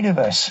Pratchett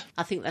universe.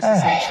 I think that's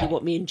essentially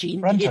what me and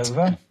Jean Rant did.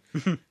 over.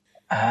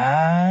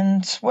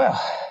 And,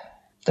 well,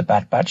 the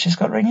Bad Batch has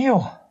got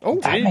renewal. Oh,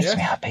 that indeed, makes yes.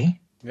 me happy.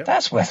 Yep.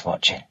 That's worth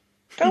watching.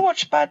 Go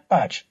watch Bad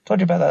Batch.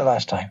 Told you about that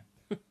last time.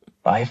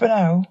 Bye for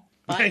now.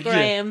 Bye, Thank you.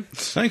 Graham.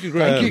 Thank you,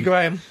 Graham. Thank you,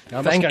 Graham.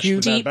 must Thank catch you.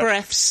 the Deep Batch.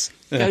 breaths.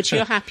 Go to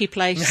your happy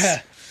place.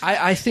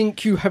 I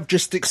think you have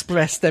just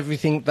expressed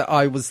everything that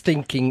I was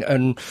thinking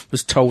and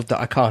was told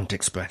that I can't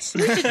express. I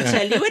didn't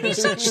tell you any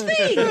such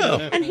thing.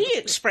 And he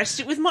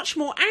expressed it with much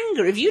more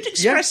anger. If you'd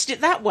expressed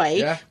it that way,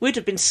 Yeah. we'd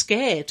have been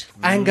scared.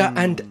 Anger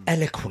and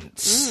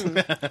eloquence.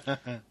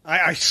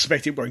 I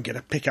suspect it won't get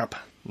a pickup.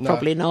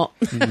 Probably not.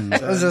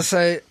 As I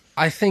say,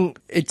 I think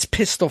it's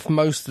pissed off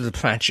most of the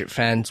Pratchett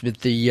fans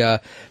with the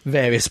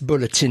various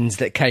bulletins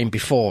that came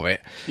before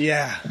it.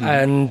 Yeah.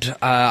 And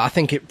I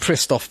think it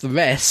pissed off the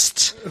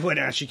rest When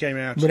it actually came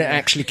out. when it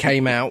actually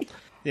came out.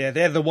 Yeah,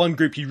 they're the one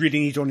group you really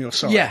need on your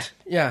side. Yeah,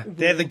 yeah,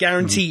 They're the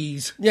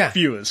guaranteed Yeah.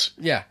 viewers.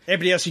 yeah.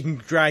 Everybody else you can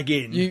drag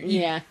in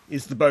Yeah.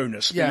 is the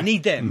bonus. Yeah. You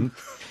need them.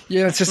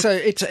 Yeah, so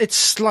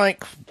it's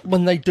like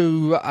when they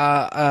do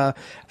a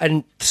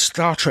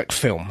Star Trek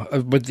film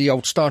with the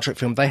old Star Trek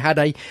film.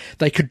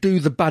 They could do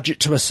the budget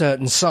to a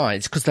certain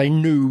size because they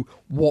knew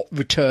what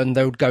return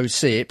they would go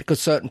see it, because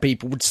certain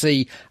people would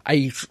see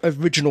a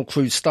original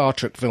crew Star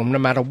Trek film no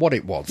matter what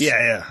it was. Yeah,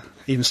 yeah.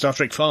 Even Star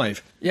Trek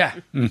 5. yeah,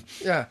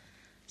 yeah.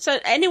 So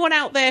anyone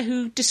out there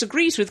who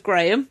disagrees with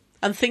Graham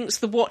and thinks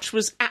The Watch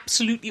was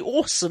absolutely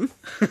awesome,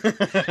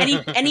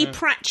 any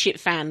Pratchett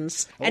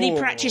fans, any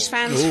Pratchett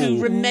fans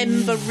who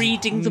remember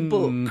reading the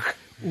book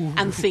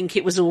and think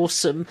it was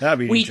awesome, That'd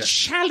be we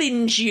interesting.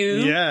 challenge you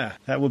Yeah,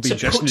 that would be to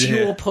interesting put to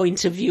hear. your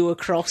point of view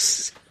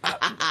across.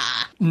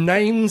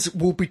 Names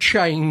will be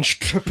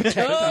changed to protect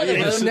No, us. they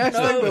won't. Yes, they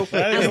No. will.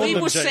 And want we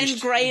them will changed. send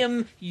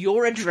Graham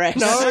your address.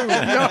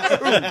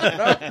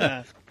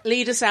 No.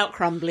 Lead us out,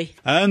 Crumbly.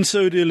 And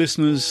so, dear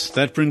listeners,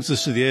 that brings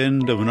us to the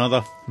end of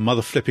another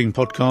mother-flipping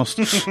podcast.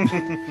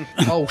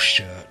 Oh,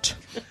 shirt.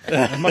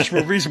 A much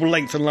more reasonable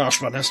length than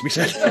last one, has to be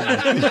said.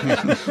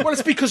 Well,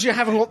 it's because you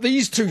haven't got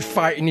these two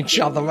fighting each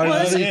other. Well,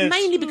 it's yes.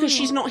 mainly because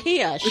she's not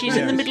here. She's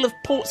in the middle of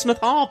Portsmouth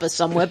Harbour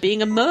somewhere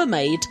being a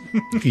mermaid.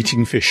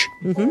 Eating fish.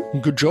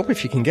 Good job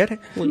if you can get it.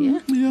 Well, yeah.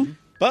 Yeah.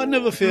 But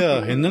never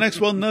fear, in the next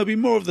one there'll be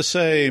more of the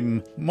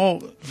same. More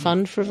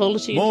Fun,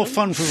 frivolity. more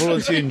fun,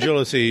 frivolity and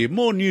jollity.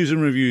 More news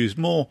and reviews.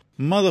 More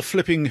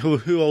mother-flipping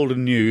who old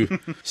and new.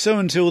 So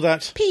until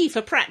that, P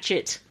for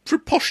Pratchett.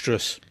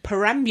 preposterous,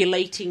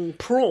 Perambulating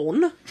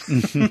prawn.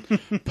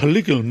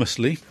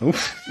 polygamously,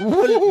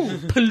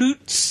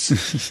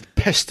 Pollutes.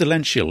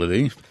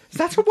 pestilentially, Is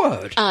that a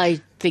word? I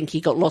think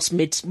he got lost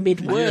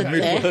mid-word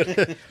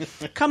there.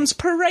 Comes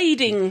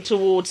parading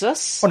towards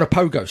us. On a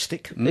pogo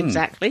stick.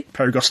 Exactly.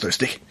 Pogosto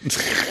stick.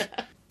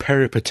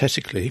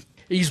 peripatetically,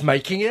 He's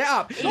making it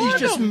up. He's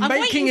just I'm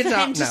making waiting it for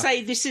up him to now.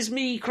 say, "This is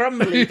me,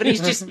 Crumbly," but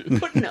he's just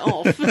putting it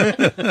off.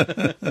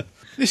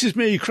 this is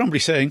me, Crumbly,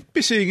 saying,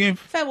 be seeing you.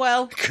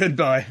 Farewell.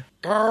 Goodbye.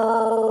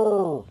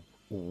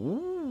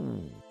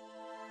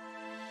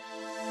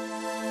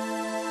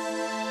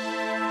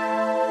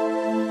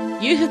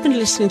 You have been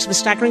listening to the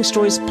Staggering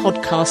Stories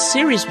podcast,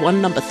 Series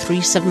 1, number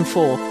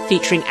 374,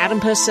 featuring Adam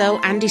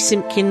Purcell, Andy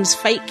Simpkins,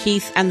 Fake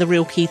Keith, and the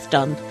real Keith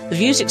Dunn. The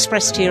views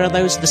expressed here are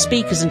those of the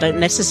speakers and don't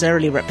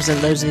necessarily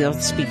represent those of the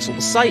other speakers on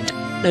the site.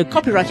 No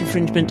copyright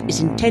infringement is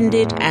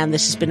intended, and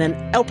this has been an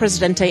El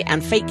Presidente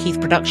and Fake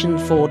Keith production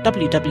for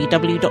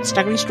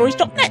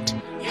www.staggeringstories.net.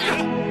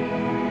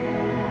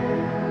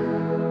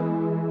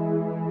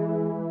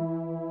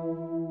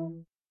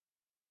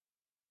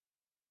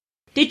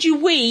 Did you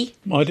wee?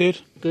 I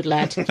did. Good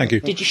lad. Thank you.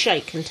 Did you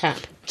shake and tap?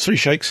 3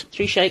 shakes.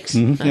 3 shakes?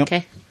 yep.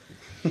 Okay.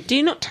 Do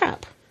you not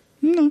tap?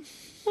 No.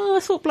 Oh, I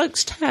thought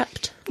blokes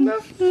tapped. No.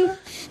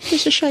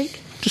 Just a shake.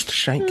 Just a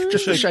shake.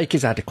 Just a shake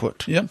is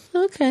adequate. Yep.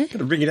 Okay.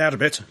 Ring it out a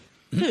bit.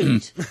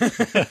 Dude.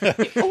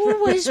 You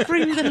always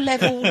bring the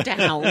level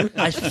down.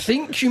 I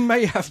think you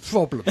may have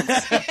problems.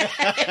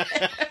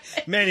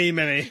 Many,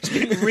 many.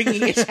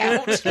 Ringing it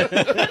out.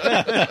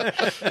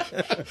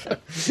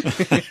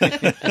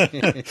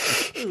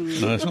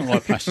 No, it's not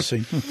like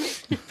plasticine.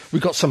 We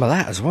got some of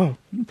that as well.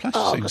 Oh,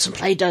 Plasticine. I've got some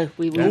Play-Doh.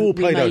 We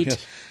Play-Doh, made.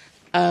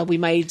 yes. We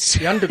made.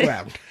 The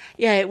underground.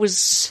 Yeah, it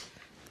was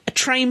a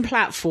train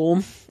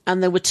platform,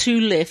 and there were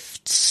 2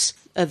 lifts.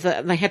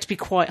 They had to be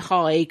quite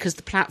high because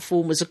the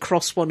platform was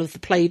across one of the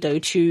Play-Doh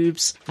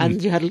tubes,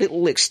 and you had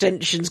little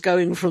extensions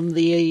going from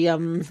the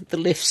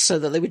lifts so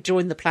that they would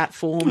join the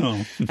platform.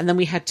 Oh. And then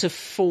we had to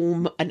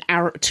form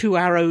 2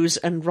 arrows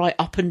and write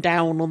up and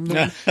down on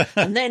them.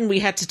 And then we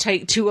had to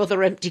take 2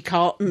 other empty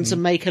cartons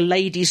and make a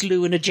ladies'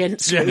 loo and a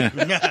gents' loo.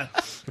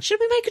 Should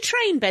we make a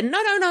train, Ben?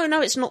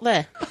 No, it's not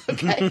there.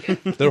 Okay.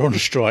 They're on a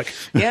strike.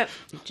 Yep,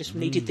 just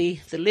needed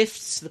the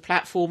lifts, the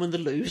platform, and the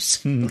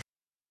loos.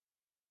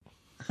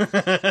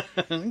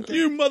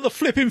 You mother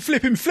flipping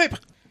flip.